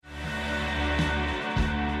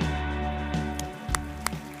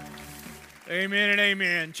Amen and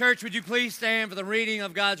amen. Church, would you please stand for the reading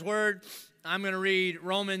of God's Word? I'm going to read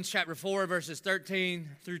Romans chapter 4, verses 13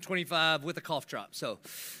 through 25 with a cough drop, so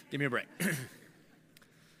give me a break.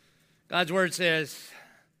 God's Word says,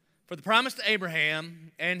 "For the promise to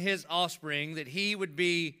Abraham and his offspring that he would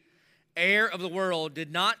be heir of the world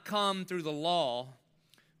did not come through the law,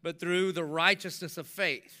 but through the righteousness of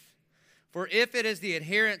faith. For if it is the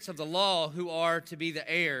adherents of the law who are to be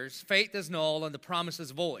the heirs, faith is null and the promise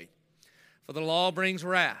is void. For the law brings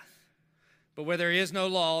wrath. But where there is no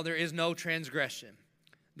law, there is no transgression.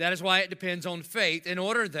 That is why it depends on faith, in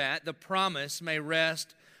order that the promise may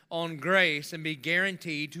rest on grace and be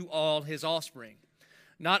guaranteed to all his offspring,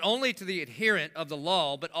 not only to the adherent of the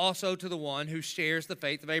law, but also to the one who shares the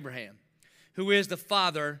faith of Abraham, who is the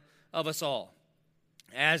father of us all.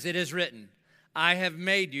 As it is written, I have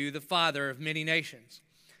made you the father of many nations,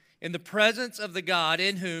 in the presence of the God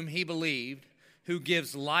in whom he believed, who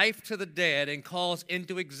gives life to the dead and calls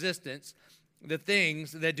into existence the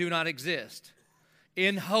things that do not exist.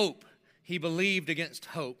 In hope he believed against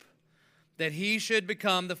hope, that he should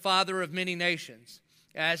become the father of many nations.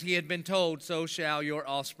 As he had been told, so shall your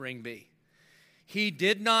offspring be. He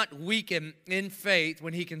did not weaken in faith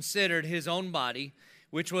when he considered his own body,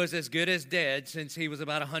 which was as good as dead since he was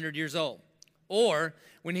about 100 years old, or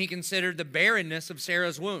when he considered the barrenness of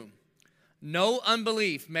Sarah's womb. No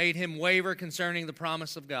unbelief made him waver concerning the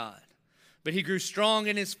promise of God, but he grew strong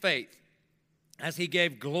in his faith as he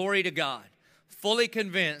gave glory to God, fully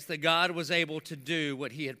convinced that God was able to do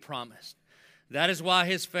what he had promised. That is why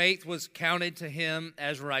his faith was counted to him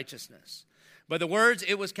as righteousness. But the words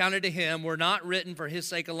it was counted to him were not written for his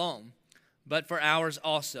sake alone, but for ours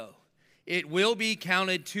also. It will be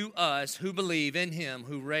counted to us who believe in him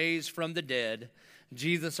who raised from the dead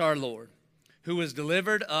Jesus our Lord, who was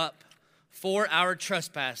delivered up for our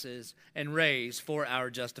trespasses and raised for our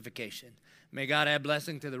justification." May God add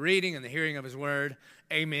blessing to the reading and the hearing of his word.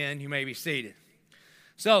 Amen. You may be seated.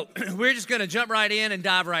 So we're just going to jump right in and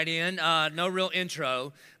dive right in. No real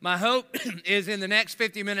intro. My hope is in the next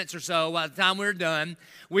 50 minutes or so, by the time we're done,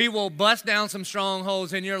 we will bust down some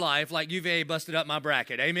strongholds in your life like UVA busted up my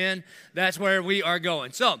bracket. Amen? That's where we are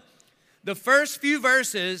going. So the first few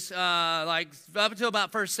verses, like up until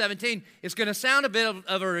about verse 17, it's going to sound a bit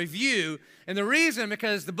of a review. And the reason,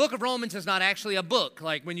 because the book of Romans is not actually a book.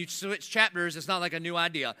 Like when you switch chapters, it's not like a new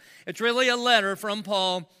idea. It's really a letter from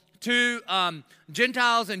Paul to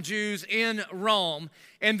Gentiles and Jews in Rome.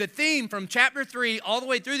 And the theme from chapter 3 all the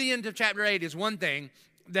way through the end of chapter 8 is one thing,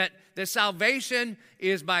 that salvation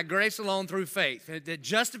is by grace alone through faith. That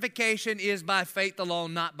justification is by faith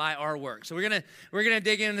alone, not by our work. So we're gonna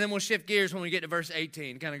dig in, and then we'll shift gears when we get to verse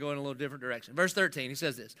 18, kind of go in a little different direction. Verse 13, he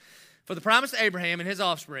says this: "For the promise to Abraham and his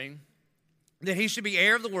offspring that he should be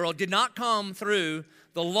heir of the world did not come through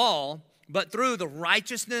the law, but through the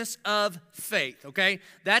righteousness of faith." Okay?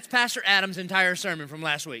 That's Pastor Adam's entire sermon from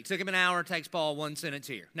last week. Took him an hour, takes Paul one sentence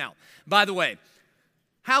here. Now, by the way,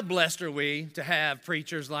 how blessed are we to have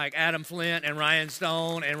preachers like Adam Flint and Ryan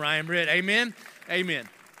Stone and Ryan Britt? Amen? Amen.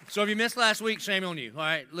 So if you missed last week, shame on you. All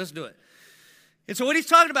right, let's do it. And so what he's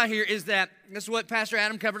talking about here is that, this is what Pastor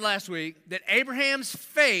Adam covered last week, that Abraham's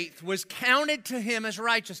faith was counted to him as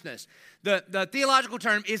righteousness. The theological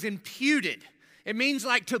term is imputed. It means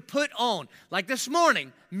like to put on. Like this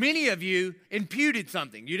morning, many of you imputed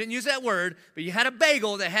something. You didn't use that word, but you had a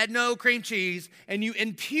bagel that had no cream cheese, and you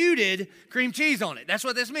imputed cream cheese on it. That's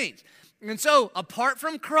what this means. And so, apart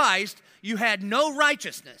from Christ, you had no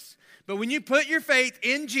righteousness. But when you put your faith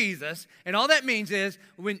in Jesus, and all that means is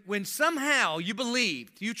when somehow you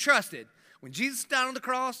believed, you trusted, when Jesus died on the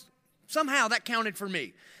cross, somehow that counted for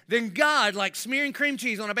me. Then God, like smearing cream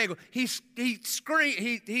cheese on a bagel, he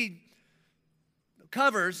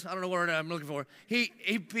covers, I don't know what word I'm looking for. He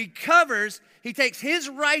covers, he takes his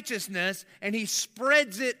righteousness and he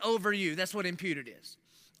spreads it over you. That's what imputed is.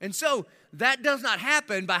 And so that does not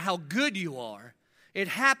happen by how good you are. It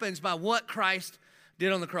happens by what Christ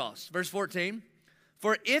did on the cross. Verse 14,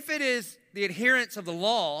 "For if it is the adherents of the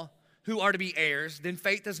law who are to be heirs, then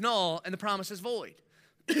faith is null and the promise is void."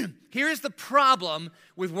 Here is the problem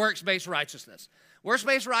with works-based righteousness.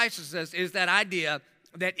 Works-based righteousness is that idea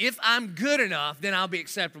that if I'm good enough, then I'll be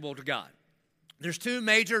acceptable to God. There's two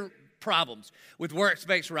major problems with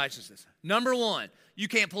works-based righteousness. Number one, you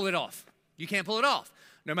can't pull it off. You can't pull it off.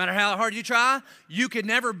 No matter how hard you try, you could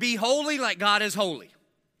never be holy like God is holy.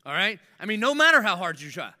 All right? I mean, no matter how hard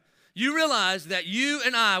you try. You realize that you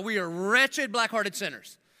and I, we are wretched, black-hearted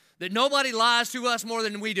sinners. That nobody lies to us more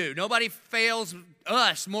than we do. Nobody fails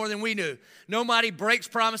us more than we do. Nobody breaks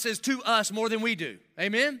promises to us more than we do.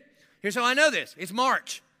 Amen? Here's how I know this. It's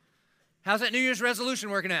March. How's that New Year's resolution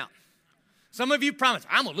working out? Some of you promise,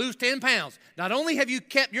 I'm going to lose 10 pounds. Not only have you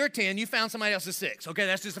kept your 10, you found somebody else's 6. Okay,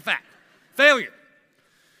 that's just a fact. Failure.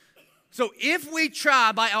 So if we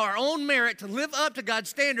try by our own merit to live up to God's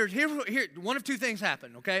standards, here one of two things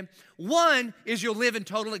happen, okay? One is you'll live in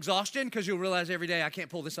total exhaustion because you'll realize every day, I can't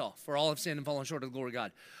pull this off, for all have sinned and fallen short of the glory of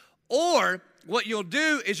God. Or what you'll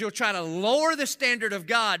do is you'll try to lower the standard of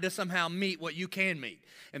God to somehow meet what you can meet.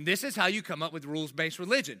 And this is how you come up with rules-based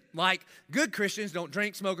religion. Like, good Christians don't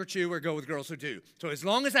drink, smoke, or chew, or go with girls who do. So as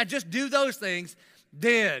long as I just do those things,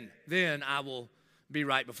 then I will be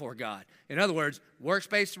right before God. In other words,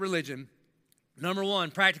 works-based religion, number one,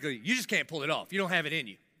 practically, you just can't pull it off. You don't have it in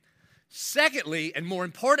you. Secondly, and more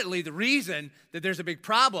importantly, the reason that there's a big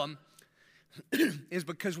problem is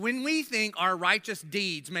because when we think our righteous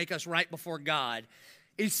deeds make us right before God,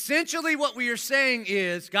 essentially what we are saying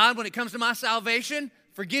is, God, when it comes to my salvation,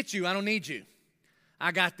 forget you, I don't need you.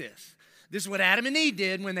 I got this. This is what Adam and Eve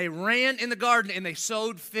did when they ran in the garden and they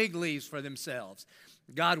sowed fig leaves for themselves.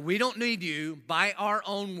 God, we don't need you. By our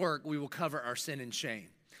own work, we will cover our sin and shame.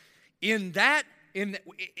 Even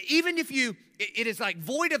if it is like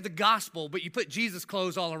void of the gospel, but you put Jesus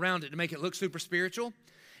clothes all around it to make it look super spiritual.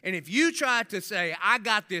 And if you try to say, I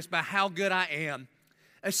got this by how good I am,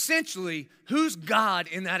 essentially, who's God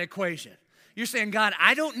in that equation? You're saying, God,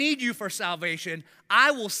 I don't need you for salvation.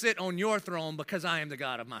 I will sit on your throne because I am the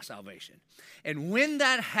God of my salvation. And when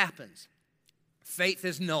that happens, faith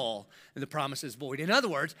is null and the promise is void. In other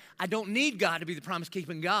words, I don't need God to be the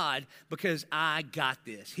promise-keeping God because I got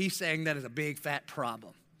this. He's saying that is a big, fat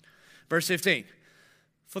problem. Verse 15,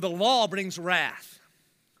 for the law brings wrath,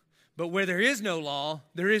 but where there is no law,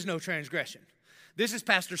 there is no transgression. This is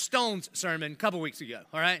Pastor Stone's sermon a couple weeks ago,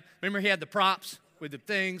 all right? Remember he had the props with the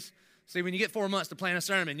things? See, when you get 4 months to plan a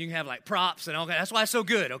sermon, you can have like props and all that. That's why it's so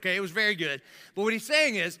good, okay? It was very good. But what he's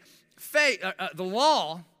saying is, faith, the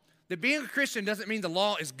law, that being a Christian doesn't mean the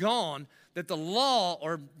law is gone, that the law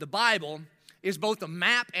or the Bible is both a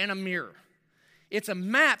map and a mirror. It's a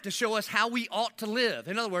map to show us how we ought to live.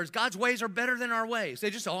 In other words, God's ways are better than our ways. They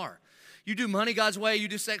just are. You do money God's way, you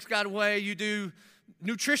do sex God's way, you do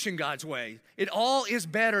nutrition God's way. It all is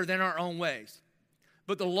better than our own ways.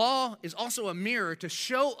 But the law is also a mirror to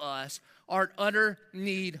show us our utter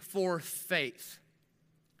need for faith.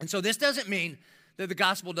 And so this doesn't mean that the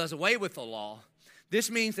gospel does away with the law.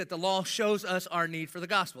 This means that the law shows us our need for the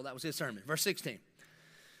gospel. That was his sermon. Verse 16.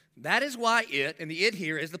 That is why and the it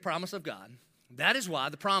here is the promise of God. That is why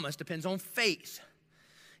the promise depends on faith,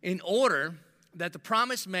 in order that the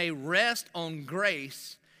promise may rest on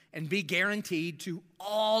grace and be guaranteed to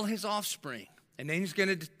all his offspring. And then he's going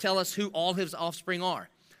to tell us who all his offspring are.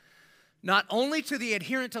 Not only to the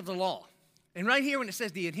adherent of the law. And right here when it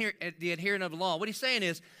says the adherent of the law, what he's saying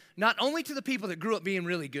is not only to the people that grew up being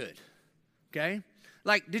really good. Okay?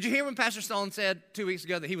 Like, did you hear when Pastor Stone said 2 weeks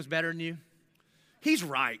ago that he was better than you? He's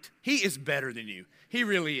right. He is better than you. He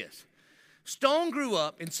really is. Stone grew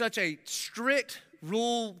up in such a strict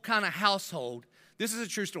rule kind of household. This is a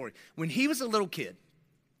true story. When he was a little kid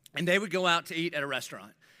and they would go out to eat at a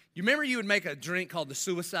restaurant, you remember you would make a drink called the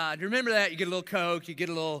Suicide? You remember that? You get a little Coke, you get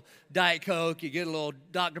a little Diet Coke, you get a little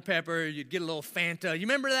Dr. Pepper, you'd get a little Fanta. You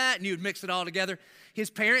remember that? And you would mix it all together. His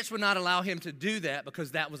parents would not allow him to do that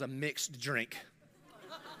because that was a mixed drink.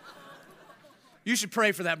 You should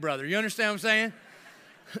pray for that brother. You understand what I'm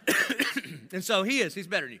saying? And so he's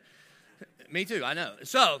better than you. Me too, I know.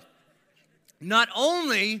 So, not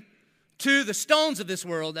only to the stones of this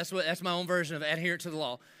world, that's my own version of adherent to the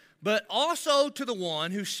law, but also to the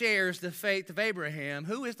one who shares the faith of Abraham,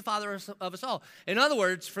 who is the father of us all. In other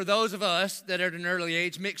words, for those of us that are at an early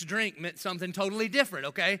age, mixed drink meant something totally different,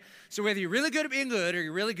 okay? So whether you're really good at being good or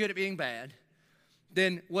you're really good at being bad,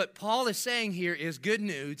 then what Paul is saying here is good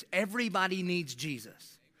news. Everybody needs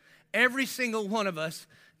Jesus. Every single one of us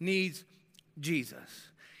needs Jesus.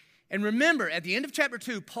 And remember, at the end of chapter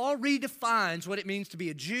 2, Paul redefines what it means to be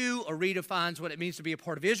a Jew, or redefines what it means to be a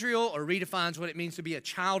part of Israel, or redefines what it means to be a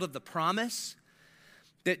child of the promise.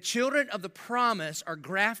 That children of the promise are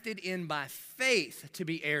grafted in by faith to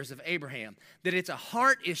be heirs of Abraham. That it's a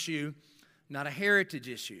heart issue, not a heritage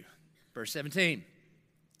issue. Verse 17.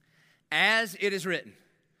 As it is written,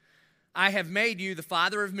 I have made you the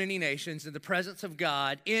father of many nations in the presence of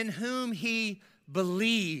God, in whom he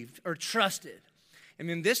believed or trusted. And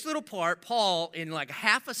in this little part, Paul, in like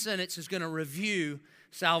half a sentence, is going to review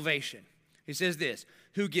salvation. He says this,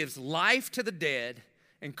 who gives life to the dead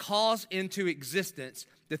and calls into existence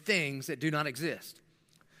the things that do not exist.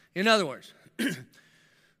 In other words,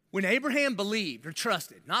 when Abraham believed or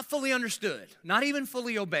trusted, not fully understood, not even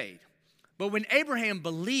fully obeyed, but when Abraham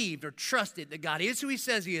believed or trusted that God is who he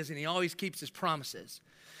says he is and he always keeps his promises,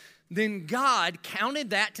 then God counted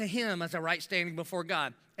that to him as a right standing before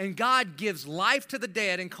God. And God gives life to the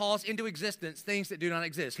dead and calls into existence things that do not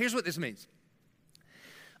exist. Here's what this means.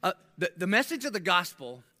 The message of the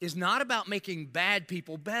gospel is not about making bad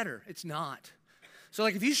people better. It's not. So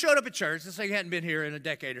like if you showed up at church, let's say you hadn't been here in a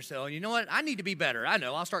decade or so, and you know what? I need to be better. I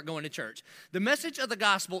know. I'll start going to church. The message of the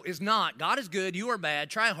gospel is not, God is good, you are bad,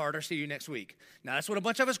 try harder, see you next week. Now that's what a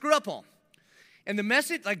bunch of us grew up on. And the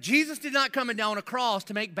message, like Jesus did not come down on a cross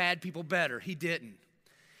to make bad people better. He didn't.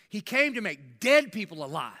 He came to make dead people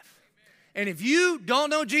alive. And if you don't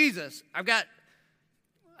know Jesus, I've got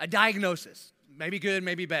a diagnosis. Maybe good,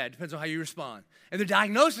 maybe bad, depends on how you respond. And the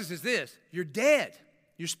diagnosis is this: you're dead.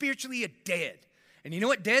 You're spiritually dead. And you know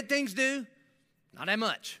what dead things do? Not that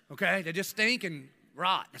much, okay? They just stink and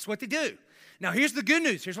rot. That's what they do. Now, here's the good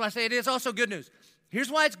news. Here's why I say it is also good news. Here's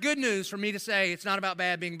why it's good news for me to say it's not about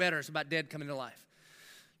bad being better. It's about dead coming to life.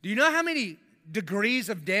 Do you know how many degrees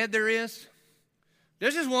of dead there is?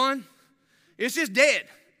 There's just one. It's just dead.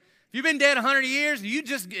 If you've been dead 100 years,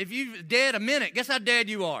 if you're dead a minute, guess how dead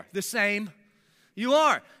you are? The same. You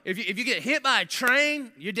are. If you get hit by a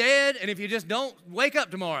train, you're dead. And if you just don't wake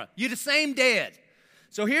up tomorrow, you're the same dead.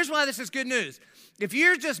 So here's why this is good news. If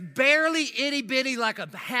you're just barely itty-bitty like a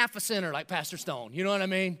half a sinner, like Pastor Stone, you know what I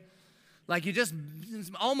mean? Like you just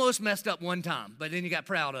almost messed up one time, but then you got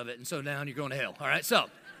proud of it, and so now you're going to hell. All right, so.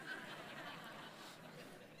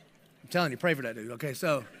 I'm telling you, pray for that dude, okay?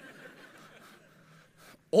 So,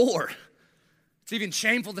 or it's even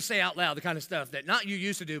shameful to say out loud the kind of stuff that not you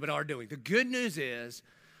used to do but are doing. The good news is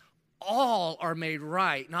all are made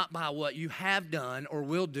right, not by what you have done or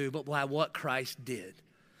will do, but by what Christ did.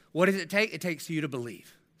 What does it take? It takes you to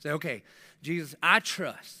believe. Say, okay, Jesus, I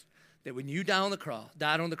trust that when you died on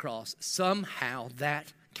the cross, somehow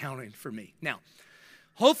that counted for me. Now,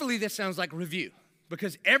 hopefully this sounds like review,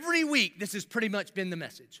 because every week this has pretty much been the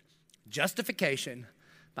message. Justification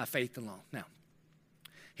by faith alone. Now,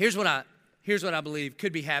 here's what I believe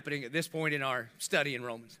could be happening at this point in our study in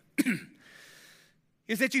Romans.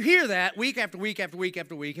 Is that you hear that week after week after week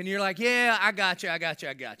after week, and you're like, yeah, I got you.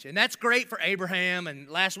 And that's great for Abraham, and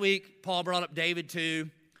last week Paul brought up David too.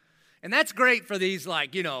 And that's great for these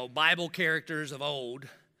Bible characters of old.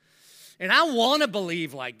 And I want to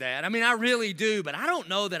believe like that. I mean, I really do, but I don't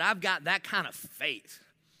know that I've got that kind of faith.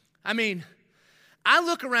 I mean, I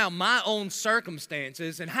look around my own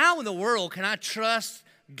circumstances, and how in the world can I trust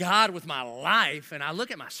God with my life? And I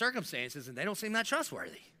look at my circumstances, and they don't seem that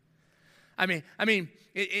trustworthy. I mean,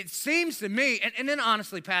 it seems to me, and then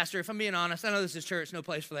honestly, Pastor, if I'm being honest, I know this is church, no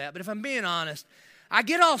place for that, but if I'm being honest, I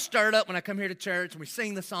get all stirred up when I come here to church and we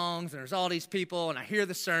sing the songs and there's all these people and I hear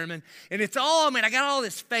the sermon, and it's all, I got all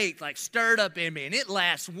this faith like stirred up in me, and it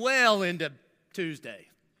lasts well into Tuesday.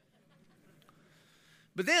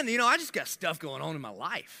 But then, I just got stuff going on in my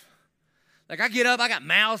life. Like I get up, I got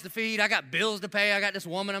mouths to feed, I got bills to pay, I got this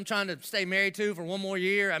woman I'm trying to stay married to for one more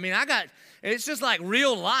year. It's just like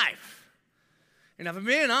real life. And if I'm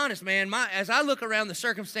being honest, man, as I look around the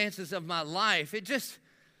circumstances of my life, it just,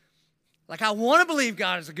 like I want to believe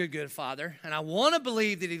God is a good father, and I want to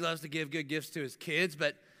believe that he loves to give good gifts to his kids,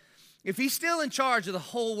 but if he's still in charge of the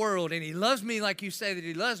whole world and he loves me like you say that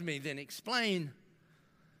he loves me, then explain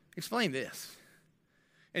this.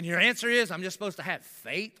 And your answer is, I'm just supposed to have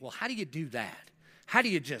faith? Well, how do you do that? How do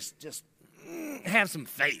you just have some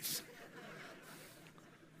faith?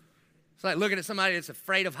 It's like looking at somebody that's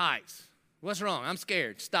afraid of heights. What's wrong? I'm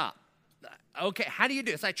scared. Stop. Okay, how do you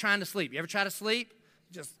do it? It's like trying to sleep. You ever try to sleep?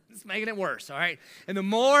 It's making it worse, all right? And the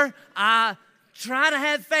more I try to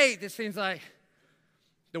have faith, it seems like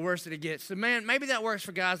the worse that it gets. So, man, maybe that works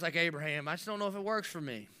for guys like Abraham. I just don't know if it works for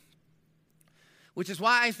me. Which is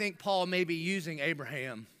why I think Paul may be using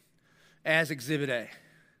Abraham as Exhibit A.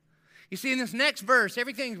 You see, in this next verse,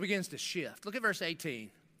 everything begins to shift. Look at verse 18.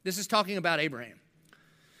 This is talking about Abraham.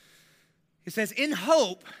 It says, in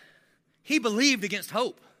hope, he believed against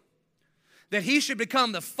hope, that he should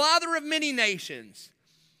become the father of many nations,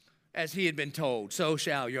 as he had been told, so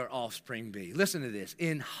shall your offspring be. Listen to this.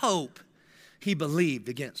 In hope, he believed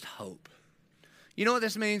against hope. You know what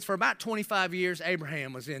this means? For about 25 years,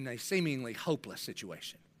 Abraham was in a seemingly hopeless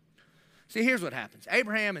situation. See, here's what happens.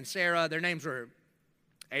 Abraham and Sarah, their names were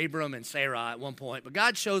Abram and Sarah at one point, but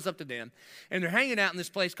God shows up to them, and they're hanging out in this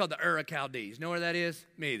place called the Ur of Chaldees. Know where that is?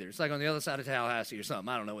 Me either. It's like on the other side of Tallahassee or something.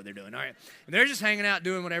 I don't know what they're doing, all right? And they're just hanging out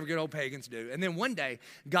doing whatever good old pagans do. And then one day,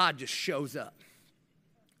 God just shows up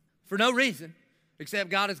for no reason, except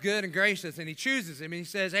God is good and gracious, and he chooses him, and he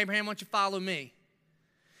says, Abraham, why don't you follow me?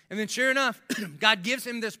 And then sure enough, God gives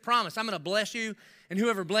him this promise. I'm going to bless you, And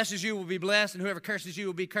whoever blesses you will be blessed, and whoever curses you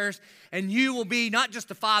will be cursed. And you will be not just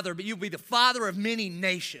the father, but you'll be the father of many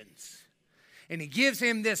nations. And he gives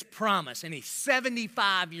him this promise, and he's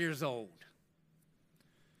 75 years old.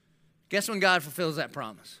 Guess when God fulfills that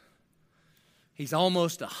promise? He's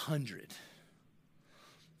almost 100.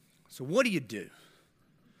 So what do you do?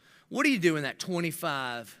 What do you do in that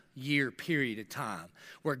 25-year period of time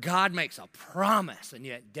where God makes a promise, and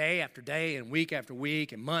yet day after day and week after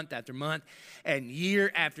week and month after month and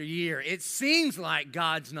year after year, it seems like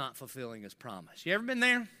God's not fulfilling his promise? You ever been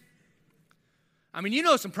there? I mean, you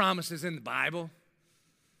know some promises in the Bible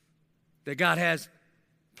that God has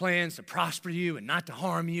plans to prosper you and not to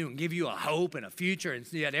harm you and give you a hope and a future, and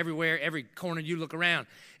yet everywhere, every corner you look around,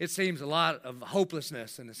 it seems a lot of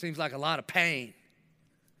hopelessness and it seems like a lot of pain.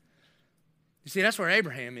 You see, that's where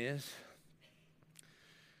Abraham is.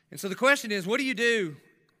 And so the question is, what do you do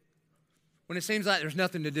when it seems like there's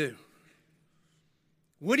nothing to do?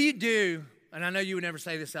 What do you do, and I know you would never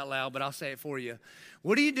say this out loud, but I'll say it for you.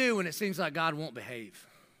 What do you do when it seems like God won't behave?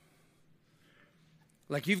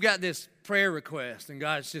 Like you've got this prayer request and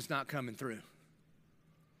God's just not coming through.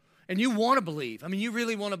 And you want to believe. I mean, you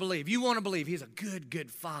really want to believe. You want to believe he's a good, good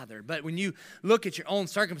father. But when you look at your own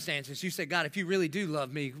circumstances, you say, God, if you really do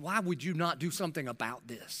love me, why would you not do something about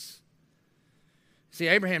this? See,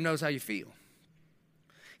 Abraham knows how you feel.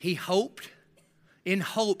 He hoped. In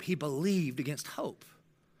hope, he believed against hope.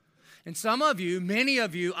 And some of you, many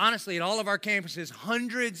of you, honestly, at all of our campuses,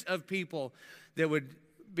 hundreds of people that would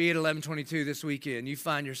be at 1122 this weekend, you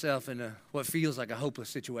find yourself in what feels like a hopeless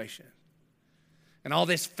situation. And all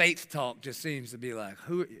this faith talk just seems to be like,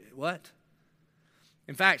 what?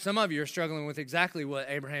 In fact, some of you are struggling with exactly what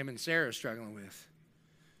Abraham and Sarah are struggling with.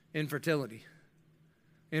 Infertility.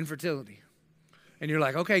 Infertility. And you're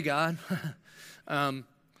like, okay, God,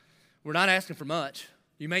 we're not asking for much.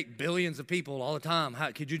 You make billions of people all the time.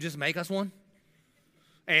 Could you just make us one?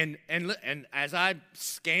 And as I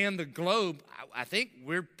scan the globe, I think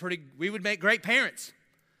we would make great parents.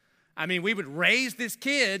 I mean, we would raise this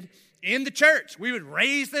kid in the church. We would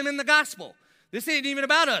raise them in the gospel. This ain't even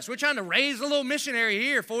about us. We're trying to raise a little missionary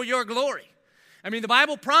here for your glory. I mean, the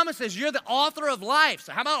Bible promises you're the author of life.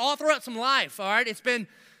 So how about author up some life, all right? It's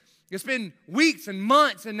been weeks and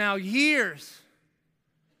months and now years.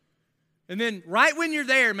 And then right when you're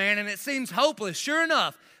there, man, and it seems hopeless, sure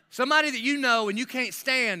enough, somebody that you know and you can't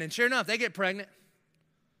stand, and sure enough, they get pregnant.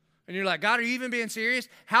 And you're like, God, are you even being serious?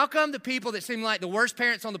 How come the people that seem like the worst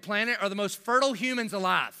parents on the planet are the most fertile humans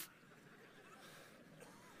alive?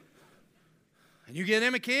 And you give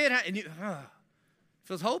them a kid, and it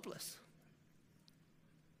feels hopeless.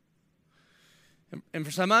 And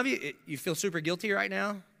for some of you, you feel super guilty right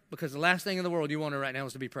now because the last thing in the world you want right now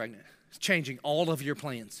is to be pregnant. It's changing all of your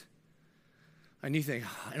plans. And you think,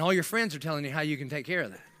 and all your friends are telling you how you can take care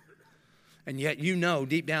of that. And yet you know,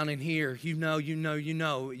 deep down in here, you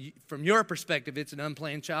know, from your perspective, it's an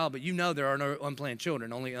unplanned child, but you know there are no unplanned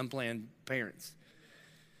children, only unplanned parents.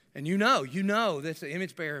 And you know that's the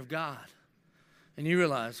image bearer of God. And you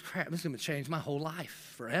realize, crap, this is going to change my whole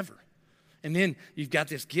life forever. And then you've got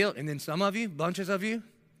this guilt. And then some of you, bunches of you,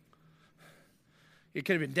 it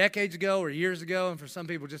could have been decades ago or years ago, and for some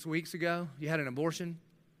people just weeks ago, you had an abortion.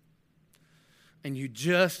 And you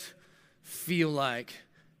just feel like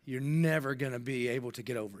you're never going to be able to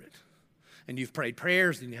get over it. And you've prayed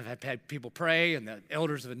prayers, and you've had people pray, and the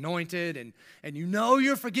elders have anointed, and you know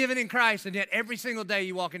you're forgiven in Christ, and yet every single day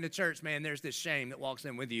you walk into church, man, there's this shame that walks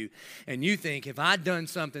in with you. And you think, if I'd done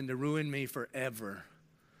something to ruin me forever,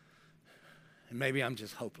 and maybe I'm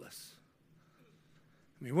just hopeless.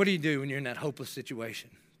 I mean, what do you do when you're in that hopeless situation?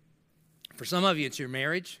 For some of you, it's your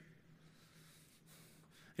marriage,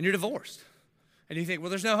 and you're divorced. And you think, well,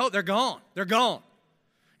 there's no hope. They're gone. They're gone.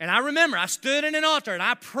 And I remember I stood in an altar and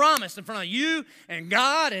I promised in front of you and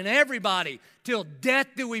God and everybody, till death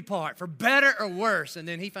do we part, for better or worse. And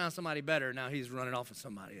then he found somebody better. Now he's running off with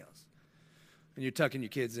somebody else. And you're tucking your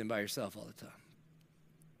kids in by yourself all the time.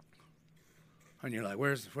 And you're like,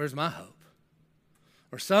 where's my hope?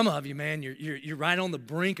 Or some of you, man, you're right on the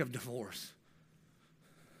brink of divorce.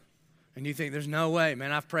 And you think, there's no way,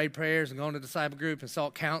 man. I've prayed prayers and gone to disciple group and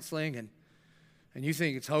sought counseling, and you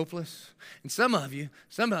think it's hopeless. And some of you,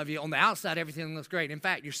 on the outside, everything looks great. In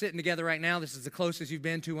fact, you're sitting together right now. This is the closest you've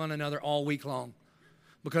been to one another all week long.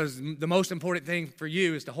 Because the most important thing for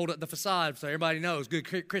you is to hold up the facade so everybody knows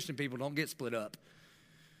good Christian people don't get split up.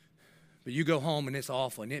 But you go home and it's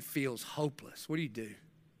awful and it feels hopeless. What do you do?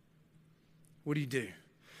 What do you do?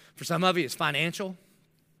 For some of you, it's financial.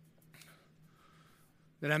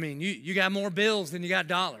 That, I mean, you got more bills than you got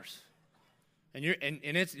dollars. And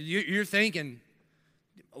you're thinking,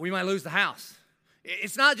 we might lose the house.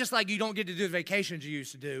 It's not just like you don't get to do the vacations you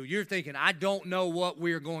used to do. You're thinking, I don't know what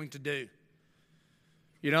we're going to do.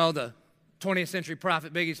 You know, the 20th century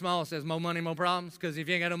prophet Biggie Smalls says, more money, more problems, because if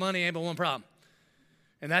you ain't got no money, ain't but one problem.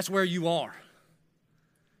 And that's where you are.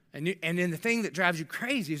 And then the thing that drives you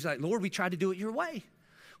crazy is like, Lord, we tried to do it your way.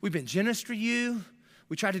 We've been generous to you.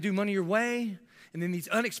 We tried to do money your way. And then these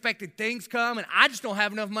unexpected things come, and I just don't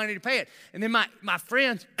have enough money to pay it. And then my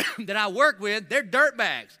friends that I work with, they're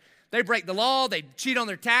dirtbags. They break the law, they cheat on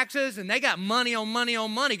their taxes, and they got money on money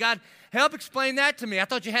on money. God, help explain that to me. I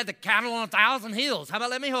thought you had the cattle on 1,000 hills. How about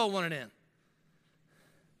let me hold one of them?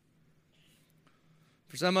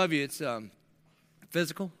 For some of you, it's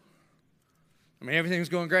physical. I mean, everything's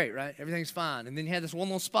going great, right? Everything's fine. And then you have this one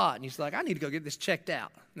little spot, and you're like, I need to go get this checked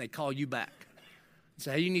out. And they call you back and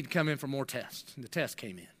say, hey, you need to come in for more tests. And the test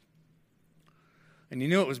came in. And you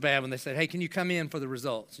knew it was bad when they said, hey, can you come in for the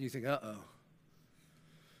results? And you think, uh-oh.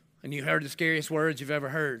 And you heard the scariest words you've ever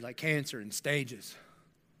heard, like cancer and stages.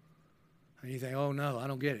 And you think, oh, no, I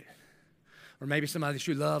don't get it. Or maybe somebody that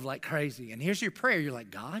you love like crazy. And here's your prayer. You're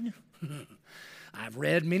like, God, I've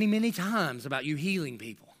read many, many times about you healing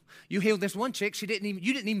people. You healed this one chick, you didn't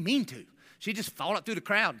even mean to. She just fought up through the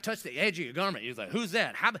crowd and touched the edge of your garment. You're like, who's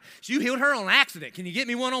that? So you healed her on accident. Can you get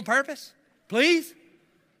me one on purpose? Please?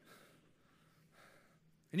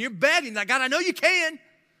 And you're begging, like, God, I know you can.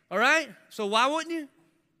 All right? So why wouldn't you?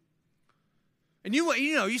 And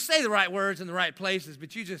you say the right words in the right places, but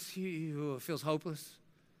it feels hopeless.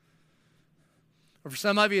 Or for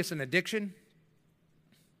some of you, it's an addiction.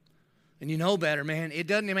 And you know better, man. It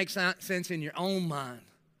doesn't make sense in your own mind.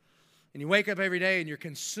 And you wake up every day and you're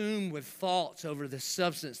consumed with thoughts over the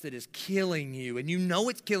substance that is killing you. And you know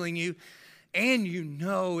it's killing you, and you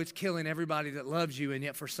know it's killing everybody that loves you. And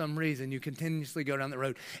yet for some reason you continuously go down the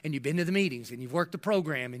road, and you've been to the meetings, and you've worked the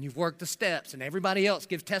program, and you've worked the steps, and everybody else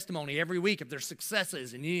gives testimony every week of their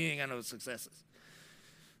successes, and you ain't got no successes.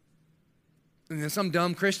 And then some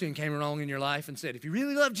dumb Christian came along in your life and said, if you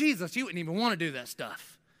really love Jesus, you wouldn't even want to do that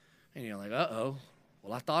stuff. And you're like, uh-oh,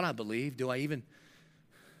 well, I thought I believed. Do I?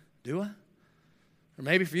 Or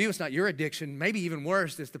maybe for you, it's not your addiction. Maybe even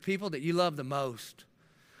worse, it's the people that you love the most,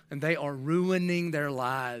 and they are ruining their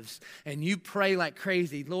lives. And you pray like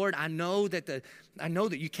crazy, Lord, I know that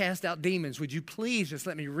you cast out demons. Would you please just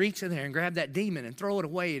let me reach in there and grab that demon and throw it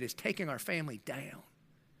away? It is taking our family down.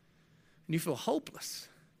 And you feel hopeless.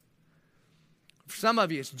 For some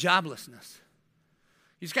of you, it's joblessness.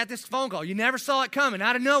 You just got this phone call. You never saw it coming.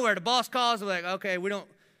 Out of nowhere, the boss calls and like, okay,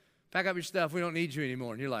 pack up your stuff. We don't need you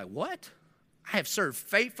anymore. And you're like, what? I have served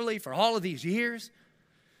faithfully for all of these years.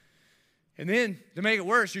 And then, to make it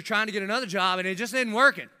worse, you're trying to get another job, and it just isn't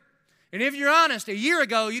working. And if you're honest, a year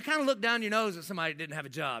ago, you kind of looked down your nose at somebody that didn't have a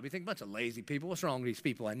job. You think, bunch of lazy people. What's wrong with these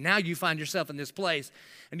people? And now you find yourself in this place,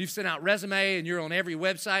 and you've sent out resume, and you're on every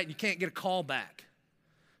website, and you can't get a call back.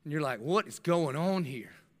 And you're like, what is going on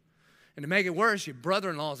here? And to make it worse, your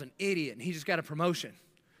brother-in-law is an idiot, and he just got a promotion.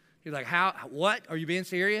 You're like, what? Are you being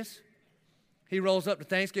serious? He rolls up to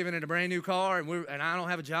Thanksgiving in a brand new car, and I don't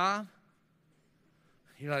have a job?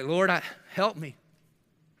 You're like, Lord, help me.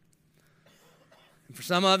 And for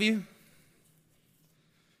some of you,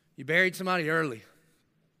 you buried somebody early.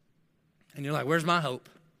 And you're like, where's my hope?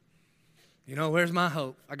 Where's my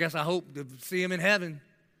hope? I guess I hope to see him in heaven.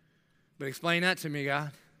 But explain that to me,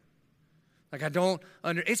 God. Like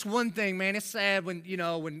it's one thing, man. It's sad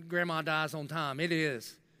when grandma dies on time. It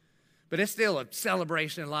is. But it's still a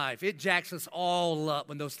celebration in life. It jacks us all up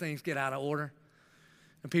when those things get out of order.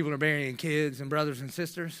 And people are burying kids and brothers and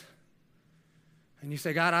sisters. And you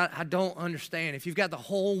say, God, I don't understand. If you've got the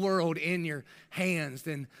whole world in your hands,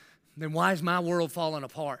 then why is my world falling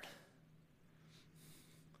apart?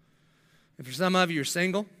 And for some of you, you're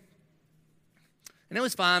single. And it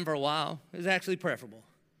was fine for a while. It was actually preferable.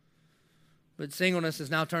 But singleness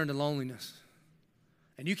has now turned to loneliness.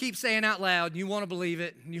 And you keep saying out loud, and you want to believe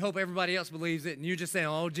it, and you hope everybody else believes it, and you're just saying,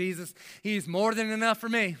 oh, Jesus, he's more than enough for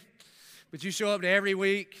me. But you show up to every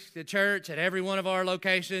week to church at every one of our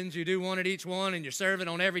locations. You do one at each one, and you're serving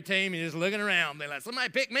on every team, and you're just looking around, being like, somebody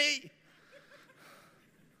pick me.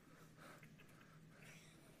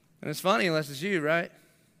 And it's funny unless it's you, right?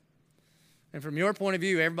 And from your point of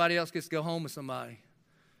view, everybody else gets to go home with somebody,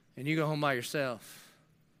 and you go home by yourself.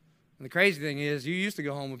 And the crazy thing is, you used to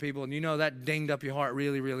go home with people, and that dinged up your heart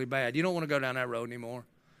really, really bad. You don't want to go down that road anymore.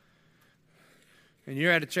 And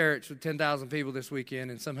you're at a church with 10,000 people this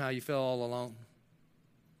weekend, and somehow you feel all alone.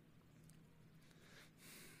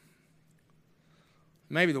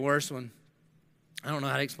 Maybe the worst one, I don't know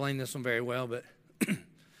how to explain this one very well, but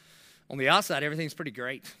on the outside, everything's pretty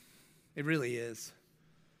great. It really is.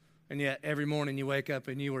 And yet every morning you wake up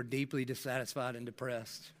and you are deeply dissatisfied and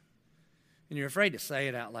depressed. And you're afraid to say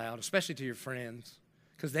it out loud, especially to your friends,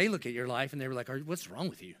 because they look at your life and they're like, what's wrong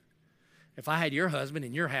with you? If I had your husband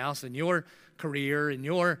and your house and your career and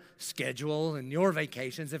your schedule and your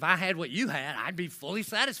vacations, if I had what you had, I'd be fully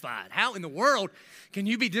satisfied. How in the world can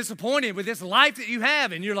you be disappointed with this life that you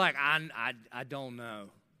have? And you're like, I don't know.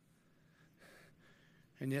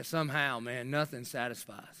 And yet somehow, man, nothing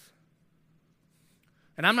satisfies.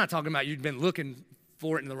 And I'm not talking about you've been looking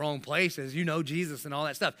for it in the wrong places. You know Jesus and all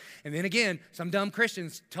that stuff. And then again, some dumb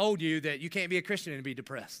Christians told you that you can't be a Christian and be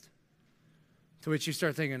depressed. To which you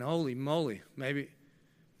start thinking, holy moly, maybe,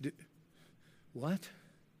 what?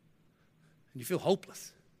 And you feel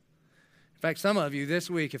hopeless. In fact, some of you this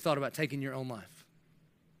week have thought about taking your own life.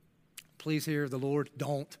 Please hear the Lord,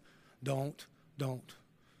 don't.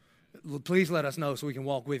 Please let us know so we can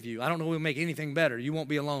walk with you. I don't know if we'll make anything better. You won't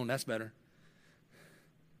be alone. That's better.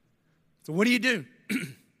 So what do you do?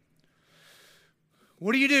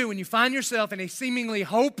 What do you do when you find yourself in a seemingly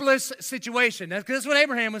hopeless situation? That's what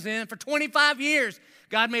Abraham was in for 25 years.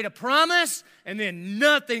 God made a promise and then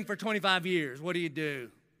nothing for 25 years. What do?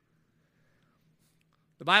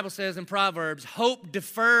 The Bible says in Proverbs, hope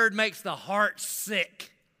deferred makes the heart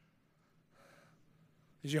sick.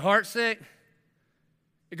 Is your heart sick?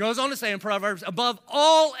 It goes on to say in Proverbs, above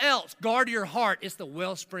all else, guard your heart. It's the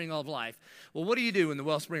wellspring of life. Well, what do you do when the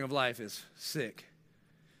wellspring of life is sick?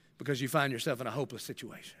 Because you find yourself in a hopeless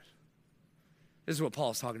situation. This is what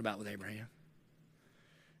Paul's talking about with Abraham.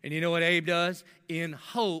 And you know what Abe does? In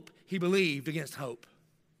hope, he believed against hope.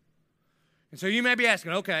 And so you may be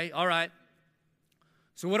asking, okay, all right,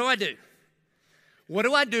 so what do I do? What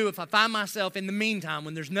do I do if I find myself in the meantime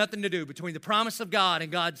when there's nothing to do between the promise of God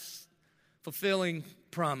and God's fulfilling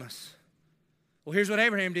promise? Well, here's what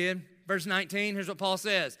Abraham did. Verse 19, here's what Paul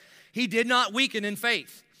says. He did not weaken in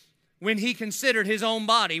faith when he considered his own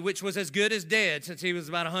body, which was as good as dead since he was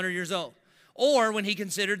about 100 years old, or when he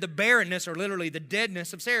considered the barrenness, or literally the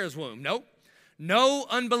deadness of Sarah's womb. Nope. No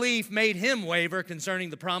unbelief made him waver concerning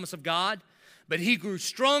the promise of God, but he grew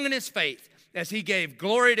strong in his faith as he gave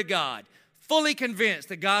glory to God, fully convinced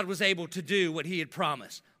that God was able to do what he had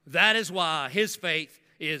promised. That is why his faith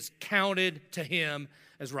is counted to him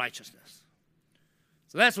as righteousness.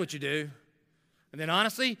 So that's what you do. And then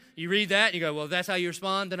honestly, you read that and you go, well, if that's how you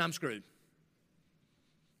respond, then I'm screwed.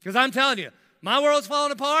 Because I'm telling you, my world's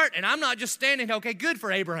falling apart and I'm not just standing, okay, good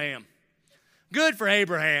for Abraham. Good for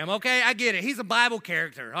Abraham, okay, I get it. He's a Bible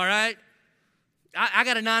character, all right? I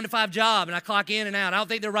got a 9-to-5 job and I clock in and out. I don't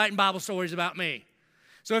think they're writing Bible stories about me.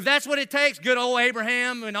 So if that's what it takes, good old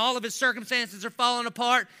Abraham, and all of his circumstances are falling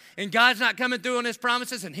apart and God's not coming through on his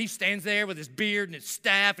promises, and he stands there with his beard and his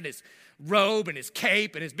staff and his robe and his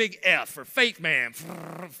cape and his big F for faith man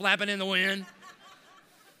flapping in the wind.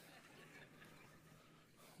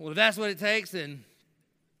 Well, if that's what it takes, then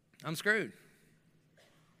I'm screwed.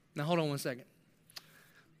 Now, hold on one second.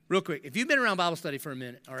 Real quick, if you've been around Bible study for a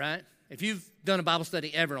minute, all right? If you've done a Bible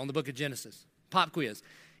study ever on the book of Genesis, pop quiz.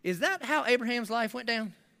 Is that how Abraham's life went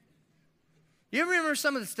down? You ever remember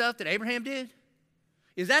some of the stuff that Abraham did?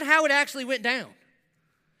 Is that how it actually went down?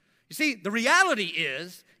 You see, the reality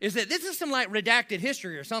is that this is some like redacted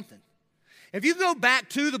history or something. If you go back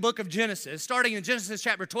to the book of Genesis, starting in Genesis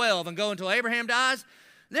chapter 12 and go until Abraham dies,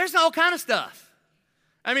 there's all kind of stuff.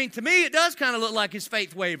 I mean, to me, it does kind of look like his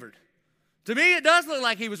faith wavered. To me, it does look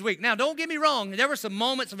like he was weak. Now, don't get me wrong. There were some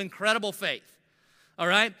moments of incredible faith, all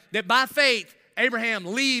right? That by faith, Abraham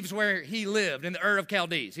leaves where he lived in the Ur of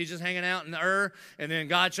Chaldees. He's just hanging out in the Ur, and then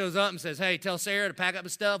God shows up and says, hey, tell Sarah to pack up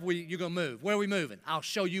his stuff. You're going to move. Where are we moving? I'll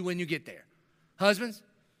show you when you get there. Husbands,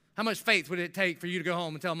 how much faith would it take for you to go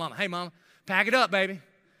home and tell Mama, hey, Mama, pack it up, baby.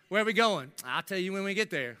 Where are we going? I'll tell you when we get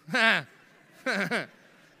there.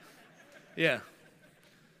 Yeah.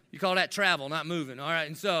 You call that travel, not moving, all right?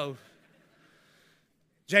 And so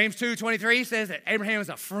James 2:23 says that Abraham is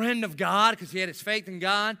a friend of God because he had his faith in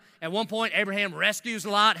God. At one point, Abraham rescues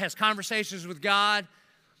Lot, has conversations with God.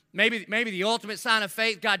 Maybe the ultimate sign of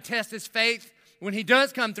faith, God tests his faith when he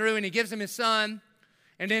does come through and he gives him his son.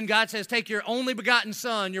 And then God says, take your only begotten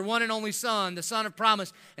son, your one and only son, the son of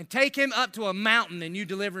promise, and take him up to a mountain and you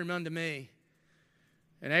deliver him unto me.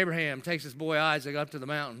 And Abraham takes his boy Isaac up to the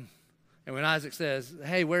mountain. And when Isaac says,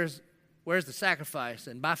 hey, where's the sacrifice?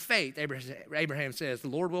 And by faith, Abraham says, the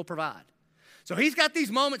Lord will provide. So he's got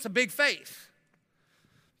these moments of big faith.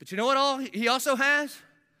 But you know what he also has?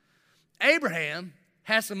 Abraham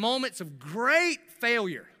has some moments of great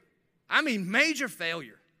failure. I mean, major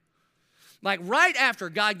failure. Like right after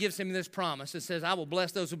God gives him this promise, it says, I will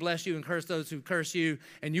bless those who bless you and curse those who curse you,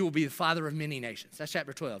 and you will be the father of many nations. That's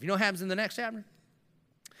chapter 12. You know what happens in the next chapter?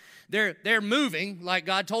 they're moving like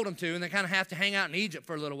God told them to, and they kind of have to hang out in Egypt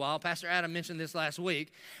for a little while. Pastor Adam mentioned this last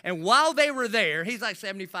week. And while they were there, he's like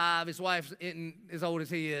 75. His wife's as old as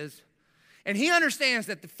he is. And he understands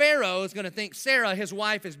that the Pharaoh is going to think Sarah, his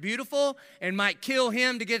wife, is beautiful and might kill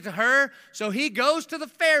him to get to her. So he goes to the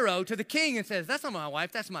Pharaoh, to the king, and says, that's not my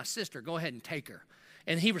wife, that's my sister. Go ahead and take her.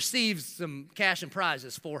 And he receives some cash and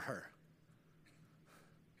prizes for her.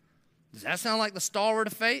 Does that sound like the stalwart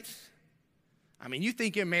of faith? I mean, you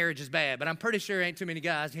think your marriage is bad, but I'm pretty sure there ain't too many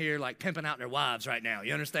guys here like pimping out their wives right now.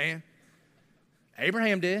 You understand?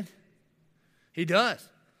 Abraham did. He does.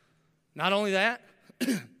 Not only that,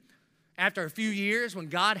 after a few years, when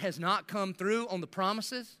God has not come through on the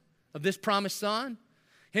promises of this promised son,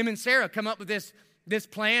 him and Sarah come up with this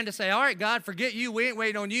plan to say, all right, God, forget you. We ain't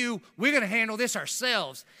waiting on you. We're going to handle this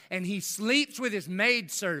ourselves. And he sleeps with his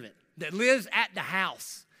maidservant that lives at the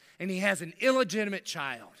house, and he has an illegitimate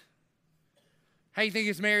child. How do you think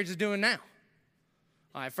his marriage is doing now?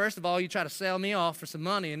 All right, first of all, you try to sell me off for some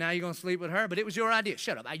money, and now you're going to sleep with her, but it was your idea.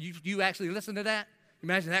 Shut up. You actually listened to that?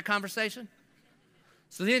 Imagine that conversation?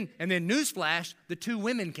 So then newsflash, the two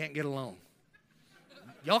women can't get along.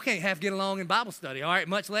 Y'all can't get along in Bible study, all right,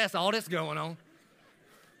 much less all this going on.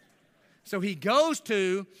 So he goes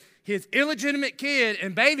to his illegitimate kid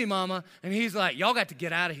and baby mama, and he's like, y'all got to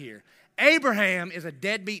get out of here. Abraham is a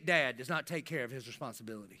deadbeat dad, does not take care of his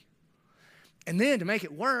responsibility. And then to make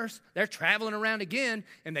it worse, they're traveling around again,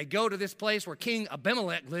 and they go to this place where King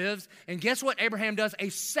Abimelech lives. And guess what Abraham does a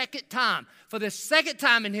second time? For the second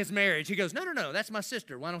time in his marriage, he goes, no, that's my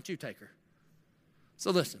sister. Why don't you take her?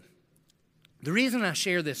 So listen, the reason I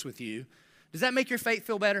share this with you, does that make your faith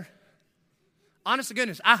feel better? Honest to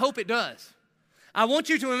goodness, I hope it does. I want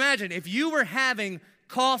you to imagine if you were having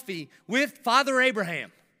coffee with Father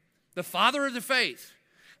Abraham, the father of the faith,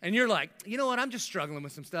 and you're like, you know what, I'm just struggling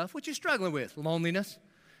with some stuff. What you struggling with? Loneliness.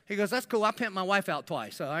 He goes, that's cool. I pimped my wife out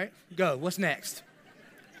twice, all right? Go. What's next?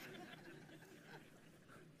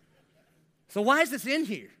 So why is this in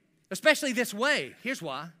here? Especially this way. Here's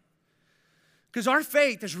why. Because our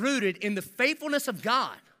faith is rooted in the faithfulness of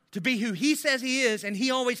God to be who he says he is, and he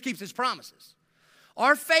always keeps his promises.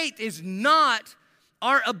 Our faith is not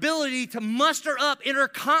our ability to muster up inner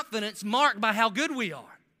confidence marked by how good we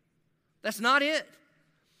are. That's not it.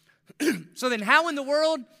 So then how in the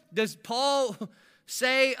world does Paul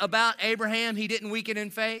say about Abraham he didn't weaken in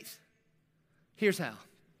faith? Here's how.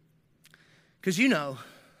 Because you know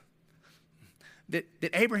that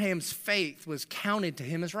Abraham's faith was counted to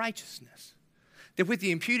him as righteousness. That with the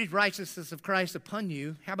imputed righteousness of Christ upon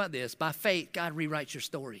you, how about this? By faith, God rewrites your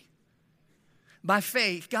story. By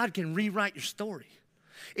faith, God can rewrite your story.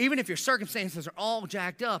 Even if your circumstances are all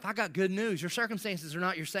jacked up, I got good news. Your circumstances are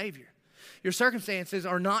not your Savior. Your circumstances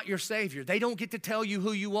are not your Savior. They don't get to tell you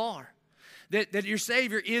who you are. That your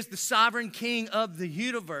Savior is the sovereign King of the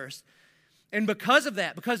universe. And because of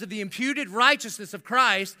that, because of the imputed righteousness of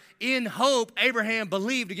Christ, in hope, Abraham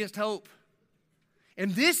believed against hope.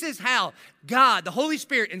 And this is how God, the Holy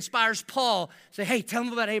Spirit, inspires Paul to say, hey, tell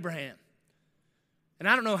him about Abraham. And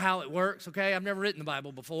I don't know how it works, okay? I've never written the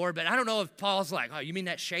Bible before, but I don't know if Paul's like, oh, you mean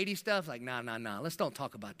that shady stuff? Like, nah, let's don't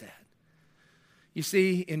talk about that. You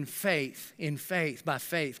see, in faith, by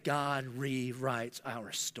faith, God rewrites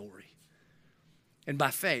our story. And by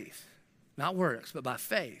faith, not works, but by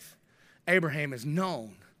faith, Abraham is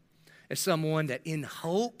known as someone that in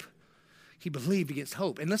hope, he believed against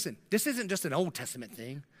hope. And listen, this isn't just an Old Testament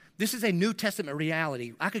thing. This is a New Testament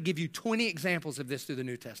reality. I could give you 20 examples of this through the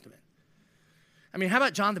New Testament. I mean, how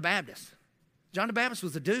about John the Baptist? John the Baptist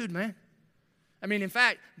was a dude, man. I mean, in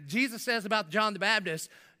fact, Jesus says about John the Baptist,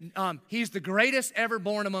 he's the greatest ever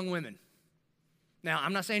born among women. Now,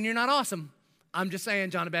 I'm not saying you're not awesome. I'm just saying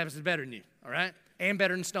John the Baptist is better than you, all right? And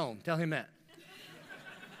better than Stone. Tell him that.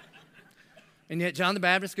 And yet John the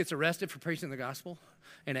Baptist gets arrested for preaching the gospel.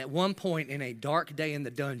 And at one point in a dark day in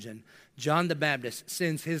the dungeon, John the Baptist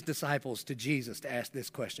sends his disciples to Jesus to ask this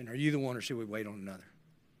question: are you the one, or should we wait on another?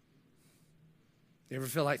 You ever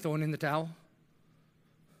feel like throwing in the towel?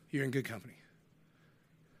 You're in good company.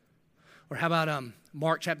 Or how about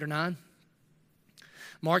Mark chapter 9?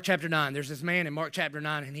 Mark chapter 9, there's this man in Mark chapter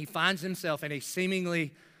 9, and he finds himself in a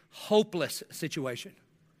seemingly hopeless situation.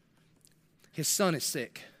 His son is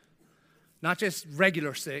sick. Not just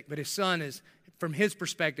regular sick, but his son is, from his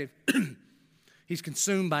perspective, he's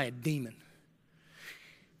consumed by a demon.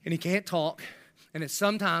 And he can't talk. And it's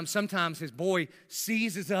sometimes his boy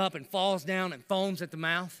seizes up and falls down and foams at the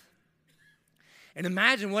mouth. And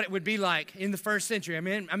imagine what it would be like in the first century. I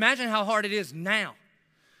mean, imagine how hard it is now.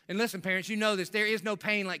 And listen, parents, you know this. There is no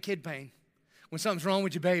pain like kid pain when something's wrong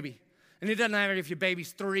with your baby. And it doesn't matter if your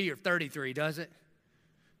baby's 3 or 33, does it?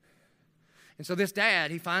 And so this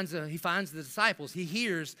dad, he finds the disciples. He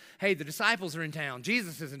hears, hey, the disciples are in town.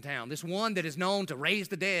 Jesus is in town. This one that is known to raise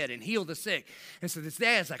the dead and heal the sick. And so this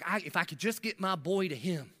dad's like, if I could just get my boy to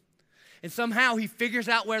him. And somehow he figures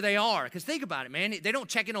out where they are. Because think about it, man. They don't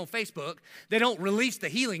check in on Facebook. They don't release the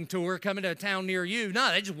healing tour coming to a town near you.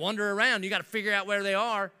 No, they just wander around. You got to figure out where they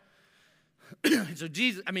are. So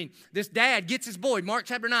this dad gets his boy, Mark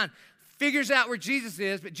chapter 9, figures out where Jesus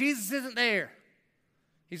is, but Jesus isn't there.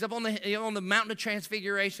 He's up on the mountain of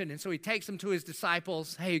transfiguration, and so he takes them to his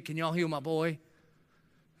disciples. Hey, can y'all heal my boy?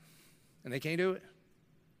 And they can't do it.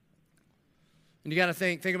 And you got to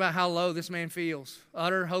think about how low this man feels.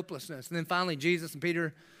 Utter hopelessness. And then finally, Jesus and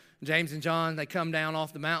Peter, James and John, they come down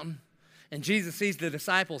off the mountain, and Jesus sees the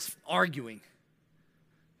disciples arguing.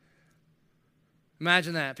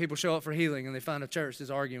 Imagine that. People show up for healing, and they find a church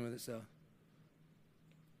that's arguing with itself.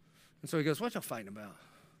 And so he goes, what y'all fighting about?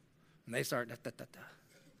 And they start,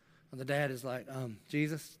 And the dad is like,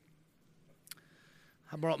 Jesus,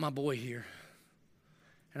 I brought my boy here,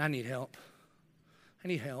 and I need help. I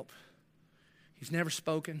need help. He's never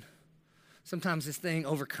spoken. Sometimes this thing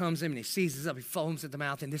overcomes him, and he seizes up, he foams at the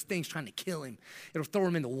mouth, and this thing's trying to kill him. It'll throw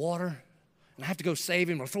him in the water, and I have to go save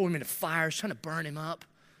him, or throw him in the fire. It's trying to burn him up.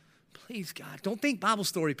 Please, God, don't think Bible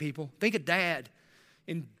story, people. Think of dad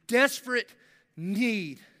in desperate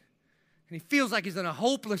need, and he feels like he's in a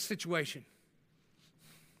hopeless situation.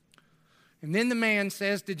 And then the man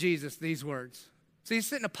says to Jesus these words. So he's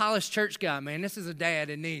sitting a polished church guy, man. This is a dad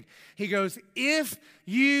in need. He goes, if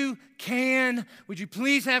you can, would you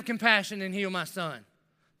please have compassion and heal my son?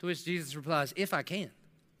 To which Jesus replies, if I can.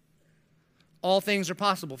 All things are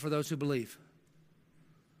possible for those who believe.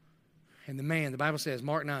 And the man, the Bible says,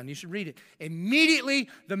 Mark 9, you should read it. Immediately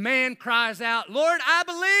the man cries out, Lord, I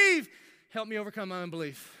believe. Help me overcome my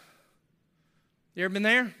unbelief. You ever been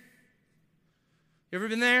there? You ever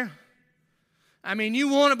been there? I mean, you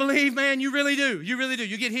want to believe, man, you really do. You really do.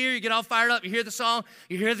 You get here, you get all fired up, you hear the song,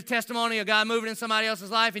 you hear the testimony of God moving in somebody else's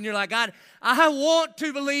life, and you're like, God, I want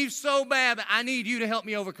to believe so bad, but I need you to help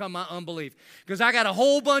me overcome my unbelief. Because I got a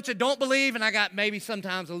whole bunch of don't believe, and I got maybe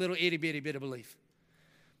sometimes a little itty-bitty bit of belief.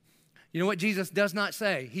 You know what Jesus does not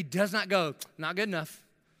say? He does not go, not good enough.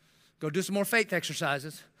 Go do some more faith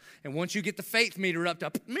exercises. And once you get the faith meter up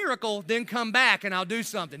to miracle, then come back and I'll do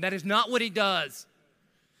something. That is not what he does.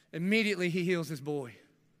 Immediately he heals his boy.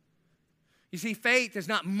 You see, faith is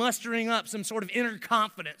not mustering up some sort of inner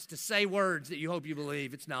confidence to say words that you hope you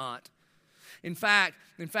believe. It's not. In fact,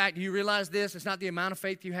 do you realize this? It's not the amount of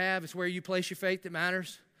faith you have. It's where you place your faith that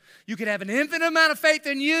matters. You could have an infinite amount of faith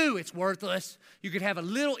in you. It's worthless. You could have a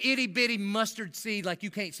little itty-bitty mustard seed like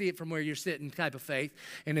you can't see it from where you're sitting type of faith,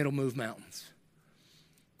 and it'll move mountains.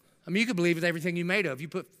 I mean, you could believe with everything you're made of. You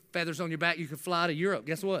put feathers on your back, you could fly to Europe.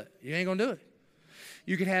 Guess what? You ain't going to do it.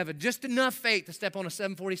 You could have just enough faith to step on a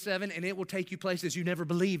 747, and it will take you places you never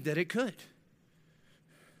believed that it could.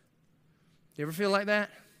 You ever feel like that?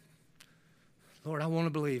 Lord, I want to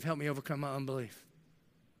believe. Help me overcome my unbelief.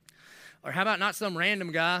 Or how about not some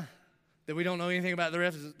random guy that we don't know anything about the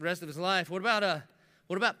rest of his life? What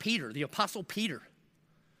about Peter, the Apostle Peter?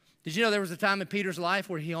 Did you know there was a time in Peter's life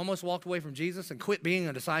where he almost walked away from Jesus and quit being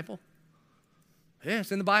a disciple? Yeah,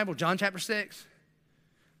 it's in the Bible, John chapter 6.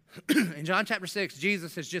 In John chapter 6,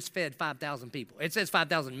 Jesus has just fed 5,000 people. It says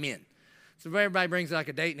 5,000 men. So if everybody brings like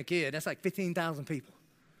a date and a kid, that's like 15,000 people.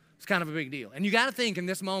 It's kind of a big deal. And you got to think in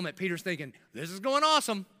this moment, Peter's thinking, this is going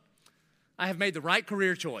awesome. I have made the right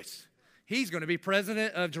career choice. He's going to be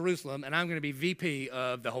president of Jerusalem, and I'm going to be VP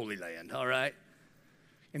of the Holy Land, all right?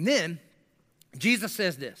 And then Jesus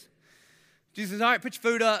says this. Jesus says, all right, put your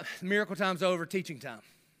food up. Miracle time's over, teaching time.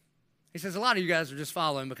 He says, a lot of you guys are just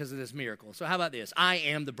following because of this miracle. So how about this? I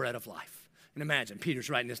am the bread of life. And imagine, Peter's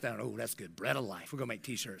writing this down. Oh, that's good. Bread of life. We're going to make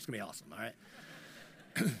T-shirts. It's going to be awesome, all right?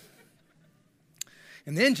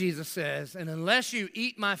 And then Jesus says, and unless you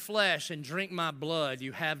eat my flesh and drink my blood,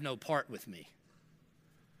 you have no part with me.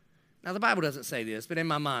 Now, the Bible doesn't say this, but in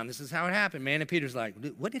my mind, this is how it happened, man. And Peter's like,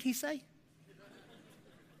 what did he say?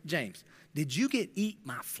 James, did you get eat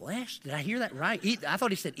my flesh? Did I hear that right? I thought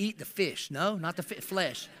he said eat the fish. No, not the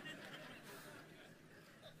flesh.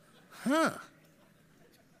 Huh.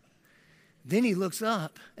 Then he looks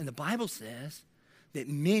up, and the Bible says that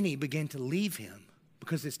many begin to leave him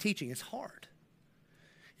because his teaching is hard.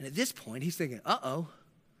 And at this point, he's thinking, uh-oh,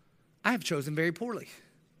 I have chosen very poorly.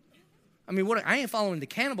 I mean, I ain't following the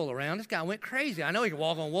cannibal around. This guy went crazy. I know he can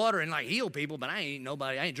walk on water and like heal people, but I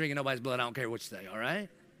ain't drinking nobody's blood. I don't care what you say, all right?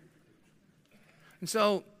 And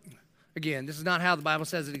so, again, this is not how the Bible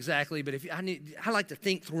says it exactly, but I like to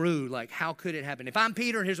think through, like, how could it happen? If I'm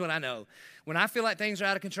Peter, here's what I know. When I feel like things are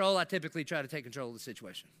out of control, I typically try to take control of the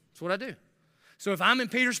situation. That's what I do. So if I'm in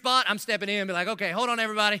Peter's spot, I'm stepping in and be like, okay, hold on,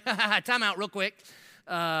 everybody. Time out real quick.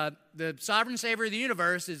 The sovereign Savior of the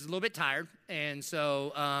universe is a little bit tired, and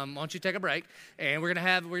so why don't you take a break? And we're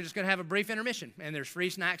just gonna have a brief intermission. And there's free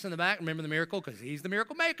snacks in the back. Remember the miracle, because he's the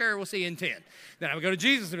miracle maker. We'll see you in 10. Then I would go to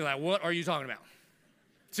Jesus and be like, what are you talking about?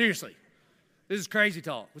 Seriously. This is crazy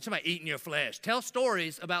talk. What's somebody eating your flesh? Tell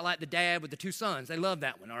stories about like the dad with the 2 sons. They love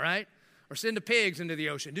that one, all right? Or send the pigs into the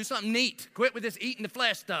ocean. Do something neat. Quit with this eating the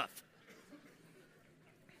flesh stuff.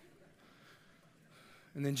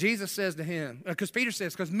 And then Jesus says to him, because Peter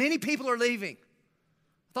says, because many people are leaving.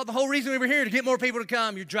 I thought the whole reason we were here to get more people to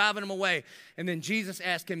come. You're driving them away. And then Jesus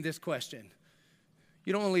asked him this question.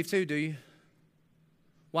 You don't want to leave too, do you?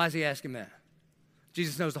 Why is he asking that?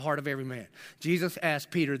 Jesus knows the heart of every man. Jesus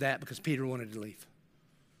asked Peter that because Peter wanted to leave.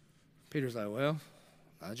 Peter's like, well,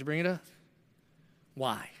 why'd you bring it up?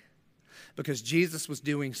 Why? Because Jesus was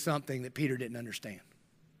doing something that Peter didn't understand.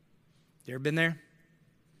 You ever been there?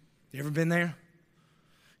 You ever been there?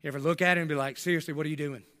 You ever look at him and be like, seriously, what are you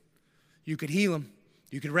doing? You could heal him.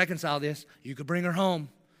 You could reconcile this. You could bring her home.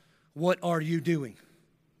 What are you doing?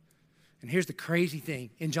 And here's the crazy thing.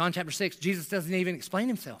 In John chapter 6, Jesus doesn't even explain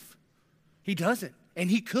himself. He doesn't. And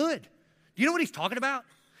he could. Do you know what he's talking about?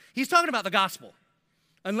 He's talking about the gospel.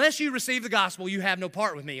 Unless you receive the gospel, you have no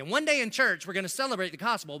part with me. And one day in church, we're going to celebrate the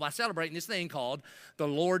gospel by celebrating this thing called the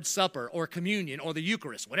Lord's Supper or communion or the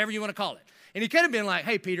Eucharist, whatever you want to call it. And he could have been like,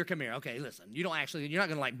 hey, Peter, come here. Okay, listen, you're not going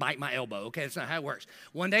to like bite my elbow. Okay, that's not how it works.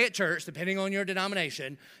 One day at church, depending on your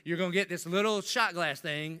denomination, you're going to get this little shot glass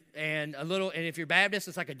thing and if you're Baptist,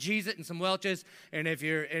 it's like a Jesus and some Welch's. And if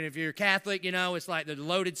you're Catholic, it's like the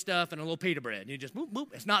loaded stuff and a little pita bread. And you just boop,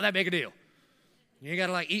 boop. It's not that big a deal. You got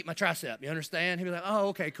to like eat my tricep, you understand? He'd be like, oh,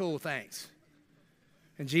 okay, cool, thanks.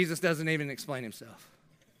 And Jesus doesn't even explain himself.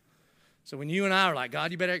 So when you and I are like,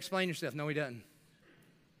 God, you better explain yourself. No, he doesn't.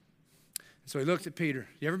 So he looks at Peter.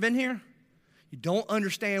 You ever been here? You don't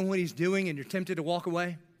understand what he's doing and you're tempted to walk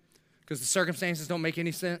away because the circumstances don't make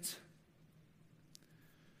any sense?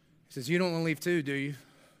 He says, you don't want to leave too, do you?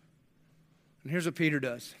 And here's what Peter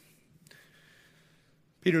does.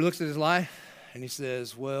 Peter looks at his life and he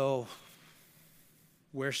says, well,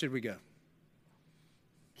 where should we go?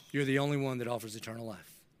 You're the only one that offers eternal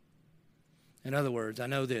life. In other words, I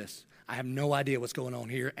know this. I have no idea what's going on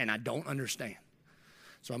here, and I don't understand.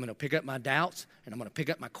 So I'm going to pick up my doubts, and I'm going to pick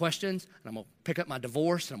up my questions, and I'm going to pick up my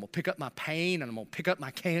divorce, and I'm going to pick up my pain, and I'm going to pick up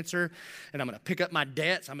my cancer, and I'm going to pick up my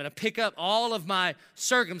debts. I'm going to pick up all of my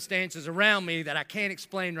circumstances around me that I can't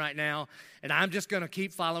explain right now, and I'm just going to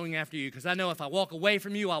keep following after you because I know if I walk away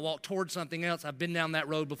from you, I walk towards something else. I've been down that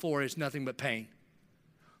road before. It's nothing but pain.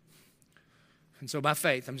 And so by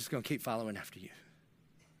faith, I'm just going to keep following after you.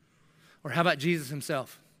 Or how about Jesus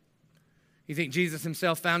himself? You think Jesus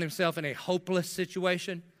himself found himself in a hopeless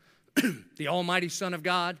situation? The almighty Son of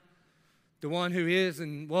God, the one who is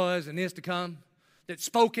and was and is to come, that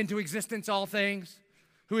spoke into existence all things,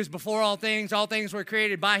 who is before all things were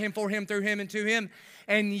created by him, for him, through him, and to him.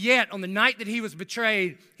 And yet, on the night that he was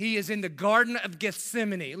betrayed, he is in the Garden of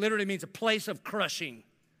Gethsemane. It literally means a place of crushing.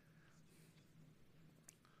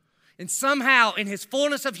 And somehow, in his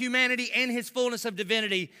fullness of humanity and his fullness of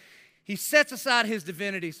divinity, he sets aside his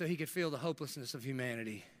divinity so he could feel the hopelessness of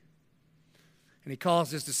humanity. And he calls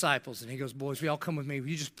his disciples and he goes, boys, will you all come with me? Will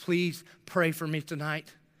you just please pray for me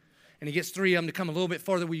tonight? And he gets 3 of them to come a little bit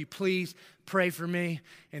further. Will you please pray for me?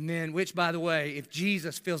 And then, which, by the way, if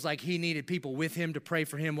Jesus feels like he needed people with him to pray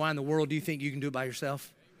for him, why in the world do you think you can do it by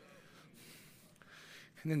yourself?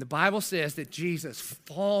 And then the Bible says that Jesus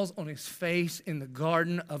falls on his face in the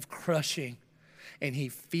garden of crushing, and he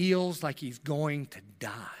feels like he's going to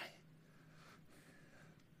die.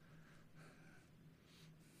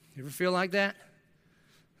 You ever feel like that?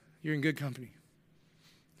 You're in good company.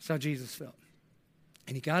 That's how Jesus felt.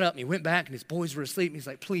 And he got up and he went back and his boys were asleep. And he's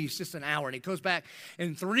like, please, just an hour. And he goes back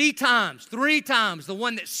and 3 times, the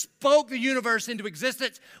one that spoke the universe into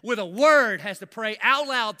existence with a word has to pray out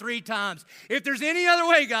loud 3 times. If there's any other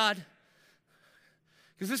way, God,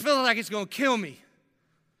 because this feels like it's going to kill me.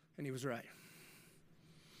 And he was right.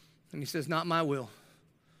 And he says, not my will,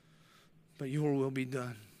 but your will be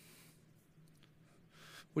done.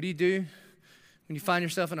 What do you do when you find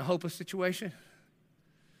yourself in a hopeless situation?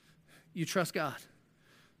 You trust God.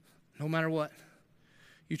 No matter what.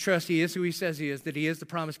 You trust he is who he says he is, that he is the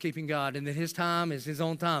promise-keeping God, and that his time is his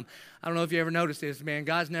own time. I don't know if you ever noticed this, man.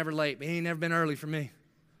 God's never late, but he ain't never been early for me.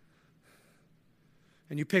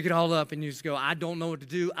 And you pick it all up and you just go, I don't know what to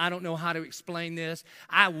do. I don't know how to explain this.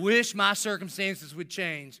 I wish my circumstances would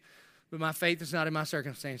change, but my faith is not in my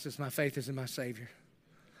circumstances. My faith is in my Savior.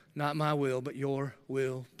 Not my will, but your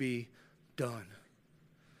will be done.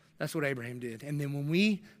 That's what Abraham did. And then when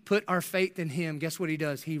we put our faith in him, guess what he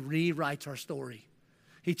does? He rewrites our story.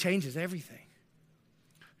 He changes everything.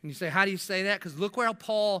 And you say, how do you say that? Because look how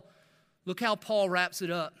Paul wraps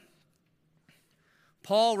it up.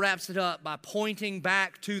 Paul wraps it up by pointing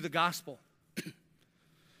back to the gospel.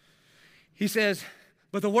 He says,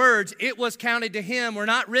 but the words, it was counted to him, were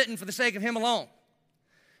not written for the sake of him alone,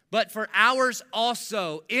 but for ours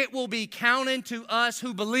also. It will be counted to us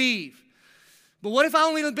who believe. But what if I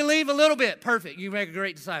only believe a little bit? Perfect. You make a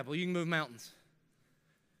great disciple. You can move mountains.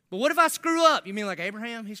 But what if I screw up? You mean like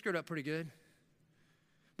Abraham? He screwed up pretty good.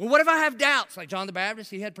 But what if I have doubts? Like John the Baptist,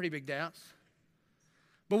 he had pretty big doubts.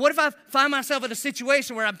 But what if I find myself in a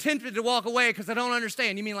situation where I'm tempted to walk away because I don't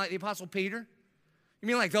understand? You mean like the Apostle Peter? You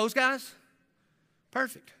mean like those guys?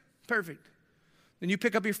 Perfect. Then you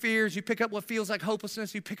pick up your fears, you pick up what feels like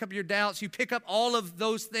hopelessness, you pick up your doubts, you pick up all of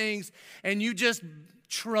those things, and you just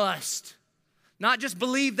trust. Not just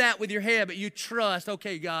believe that with your head, but you trust,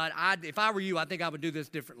 okay, God, if I were you, I think I would do this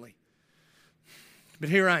differently. But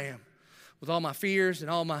here I am with all my fears and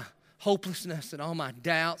all my hopelessness and all my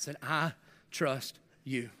doubts, and I trust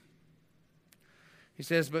you. He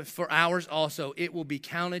says, but for ours also, it will be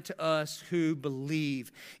counted to us who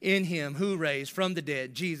believe in him who raised from the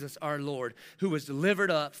dead Jesus our Lord, who was delivered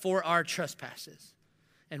up for our trespasses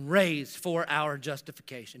and raised for our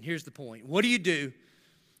justification. Here's the point. What do you do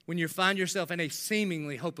when you find yourself in a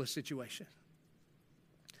seemingly hopeless situation?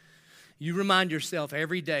 You remind yourself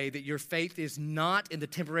every day that your faith is not in the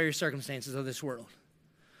temporary circumstances of this world,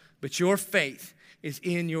 but your faith is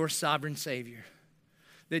in your sovereign Savior.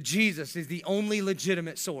 That Jesus is the only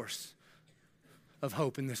legitimate source of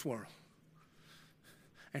hope in this world.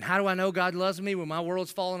 And how do I know God loves me when my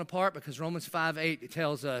world's falling apart? Because Romans 5:8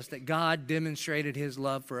 tells us that God demonstrated his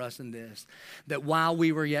love for us in this, that while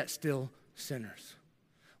we were yet still sinners,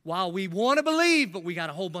 while we want to believe, but we got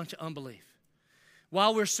a whole bunch of unbelief,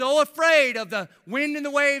 while we're so afraid of the wind and the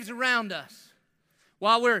waves around us,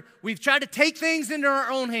 while we've tried to take things into our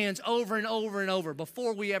own hands over and over and over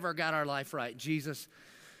before we ever got our life right, Jesus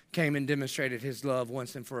came and demonstrated his love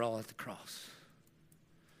once and for all at the cross.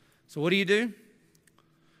 So what do you do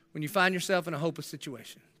when you find yourself in a hopeless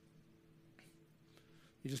situation?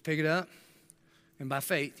 You just pick it up, and by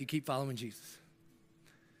faith, you keep following Jesus.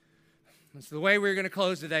 That's the way we're going to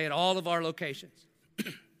close today at all of our locations.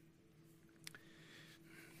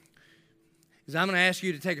 Is I'm going to ask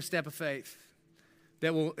you to take a step of faith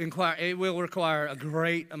that will require a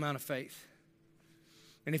great amount of faith.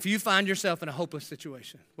 And if you find yourself in a hopeless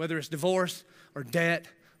situation, whether it's divorce or debt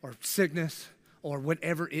or sickness or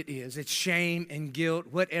whatever it is, it's shame and guilt,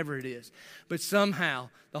 whatever it is, but somehow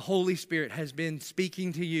the Holy Spirit has been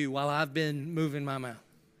speaking to you while I've been moving my mouth,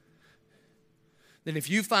 then if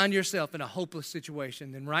you find yourself in a hopeless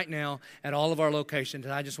situation, then right now at all of our locations,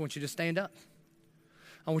 I just want you to stand up.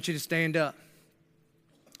 I want you to stand up.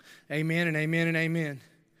 Amen and amen and amen.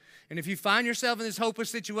 And if you find yourself in this hopeless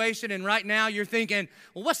situation and right now you're thinking,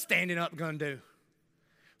 well, what's standing up going to do?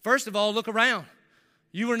 First of all, look around.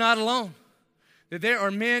 You are not alone. That there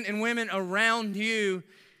are men and women around you,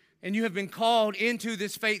 and you have been called into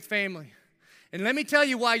this faith family. And let me tell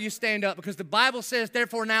you why you stand up, because the Bible says,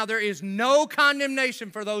 therefore now there is no condemnation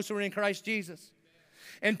for those who are in Christ Jesus.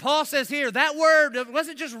 And Paul says here, that word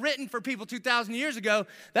wasn't just written for people 2,000 years ago.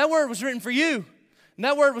 That word was written for you. And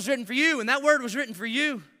that word was written for you. And that word was written for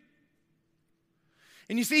you.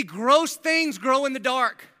 And you see, gross things grow in the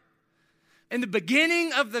dark. And the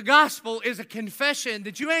beginning of the gospel is a confession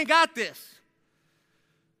that you ain't got this.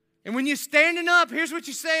 And when you're standing up, here's what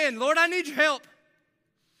you're saying. Lord, I need your help.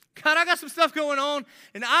 God, I got some stuff going on,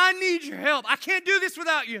 and I need your help. I can't do this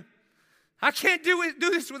without you. I can't do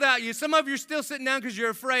this without you. Some of you are still sitting down because you're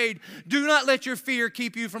afraid. Do not let your fear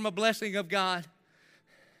keep you from a blessing of God.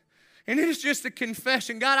 And it is just a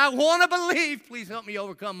confession. God, I want to believe. Please help me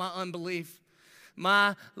overcome my unbelief.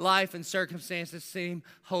 My life and circumstances seem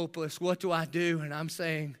hopeless. What do I do? And I'm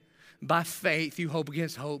saying, by faith, you hope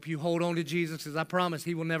against hope. You hold on to Jesus, because I promise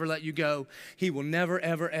he will never let you go. He will never,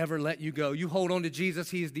 ever, ever let you go. You hold on to Jesus.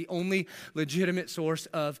 He is the only legitimate source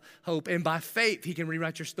of hope. And by faith, he can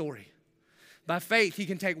rewrite your story. By faith, he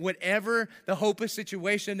can take whatever the hopeless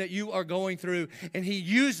situation that you are going through, and he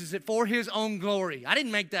uses it for his own glory. I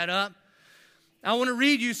didn't make that up. I want to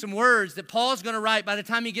read you some words that Paul's going to write by the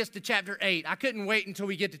time he gets to chapter 8. I couldn't wait until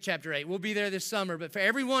we get to chapter 8. We'll be there this summer. But for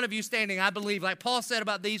every one of you standing, I believe, like Paul said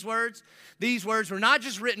about these words were not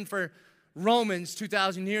just written for Romans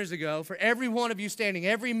 2,000 years ago. For every one of you standing,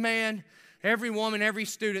 every man, every woman, every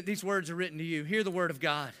student, these words are written to you. Hear the word of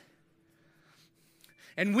God.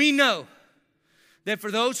 And we know that for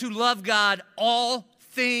those who love God, all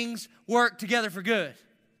things work together for good.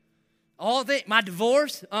 All things. My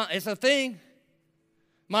divorce, it's a thing.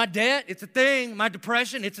 My debt, it's a thing. My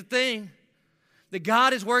depression, it's a thing. That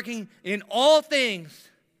God is working in all things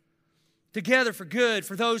together for good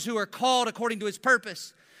for those who are called according to his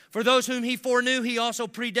purpose. For those whom he foreknew, he also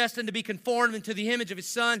predestined to be conformed into the image of his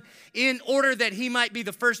Son, in order that he might be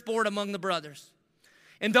the firstborn among the brothers.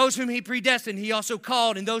 And those whom he predestined, he also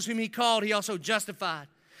called. And those whom he called, he also justified.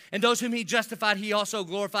 And those whom he justified, he also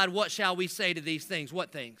glorified. What shall we say to these things?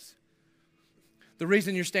 What things? The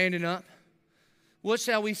reason you're standing up. What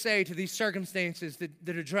shall we say to these circumstances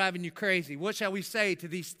that are driving you crazy? What shall we say to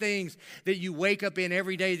these things that you wake up in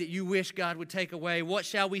every day that you wish God would take away? What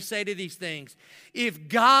shall we say to these things? If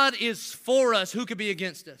God is for us, who could be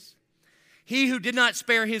against us? He who did not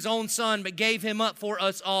spare his own Son, but gave him up for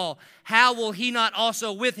us all, how will he not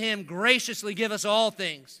also with him graciously give us all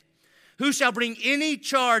things? Who shall bring any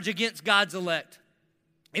charge against God's elect?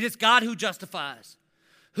 It is God who justifies.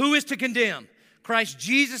 Who is to condemn? Christ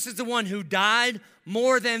Jesus is the one who died.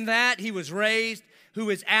 More than that, he was raised, who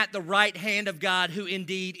is at the right hand of God, who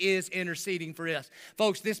indeed is interceding for us.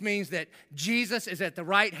 Folks, this means that Jesus is at the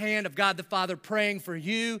right hand of God the Father, praying for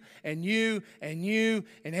you and you and you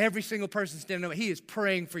and every single person standing over. He is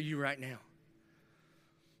praying for you right now.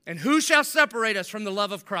 And who shall separate us from the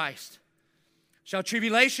love of Christ? Shall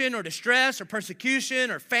tribulation or distress or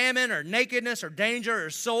persecution or famine or nakedness or danger or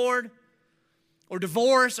sword or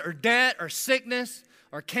divorce or debt or sickness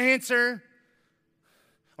or cancer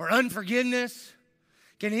or unforgiveness?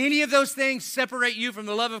 Can any of those things separate you from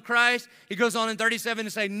the love of Christ? He goes on in 37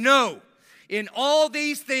 to say, no. In all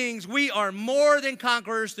these things we are more than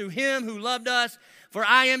conquerors through him who loved us. For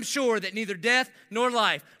I am sure that neither death nor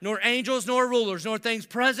life, nor angels nor rulers, nor things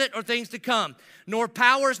present or things to come, nor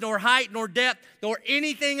powers, nor height, nor depth, nor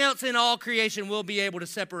anything else in all creation will be able to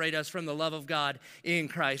separate us from the love of God in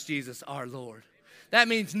Christ Jesus our Lord. That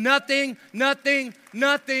means nothing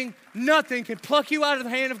can pluck you out of the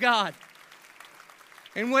hand of God.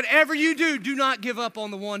 And whatever you do, do not give up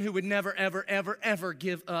on the one who would never, ever, ever, ever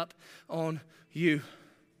give up on you.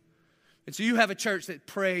 And so you have a church that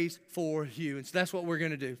prays for you. And so that's what we're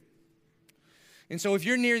going to do. And so if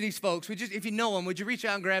you're near these folks, if you know them, would you reach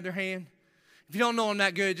out and grab their hand? If you don't know them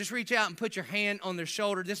that good, just reach out and put your hand on their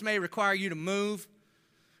shoulder. This may require you to move.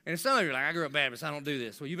 And if some of you are like, I grew up Baptist, I don't do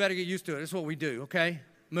this. Well, you better get used to it. That's what we do, okay?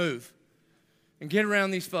 Move. And get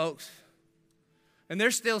around these folks. And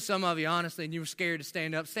there's still some of you, honestly, and you were scared to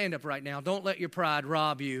stand up. Stand up right now. Don't let your pride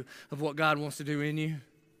rob you of what God wants to do in you.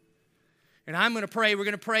 And I'm going to pray. We're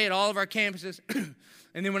going to pray at all of our campuses.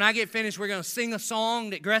 And then when I get finished, we're going to sing a song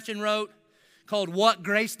that Gretchen wrote called What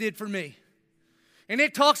Grace Did for Me. And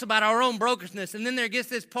it talks about our own brokenness. And then there gets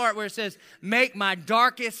this part where it says, make my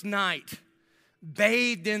darkest night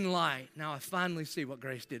bathed in light. Now I finally see what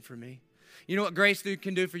grace did for me. You know what grace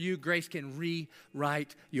can do for you? Grace can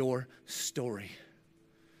rewrite your story.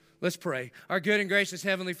 Let's pray. Our good and gracious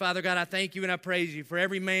Heavenly Father, God, I thank you and I praise you for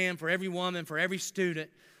every man, for every woman, for every student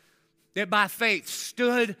that by faith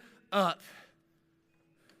stood up.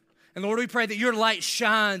 And Lord, we pray that your light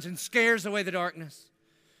shines and scares away the darkness.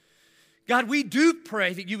 God, we do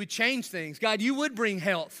pray that you would change things. God, you would bring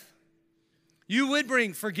health. You would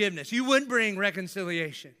bring forgiveness. You would bring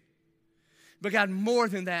reconciliation. But God, more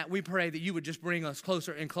than that, we pray that you would just bring us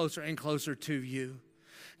closer and closer and closer to you.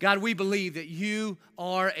 God, we believe that you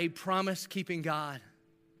are a promise-keeping God.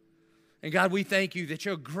 And God, we thank you that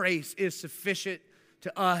your grace is sufficient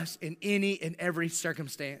to us in any and every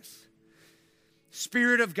circumstance.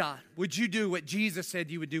 Spirit of God, would you do what Jesus said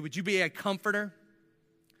you would do? Would you be a comforter?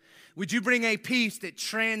 Would you bring a peace that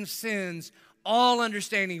transcends all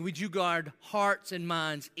understanding? Would you guard hearts and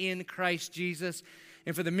minds in Christ Jesus?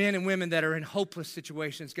 And for the men and women that are in hopeless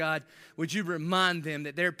situations, God, would you remind them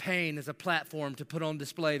that their pain is a platform to put on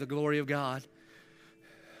display the glory of God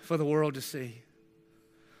for the world to see?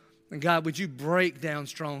 And God, would you break down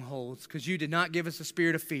strongholds? Because you did not give us a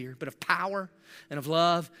spirit of fear, but of power and of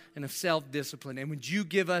love and of self-discipline. And would you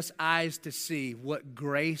give us eyes to see what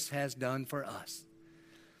grace has done for us?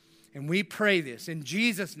 And we pray this in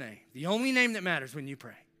Jesus' name, the only name that matters when you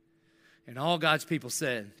pray. And all God's people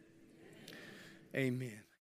said, amen.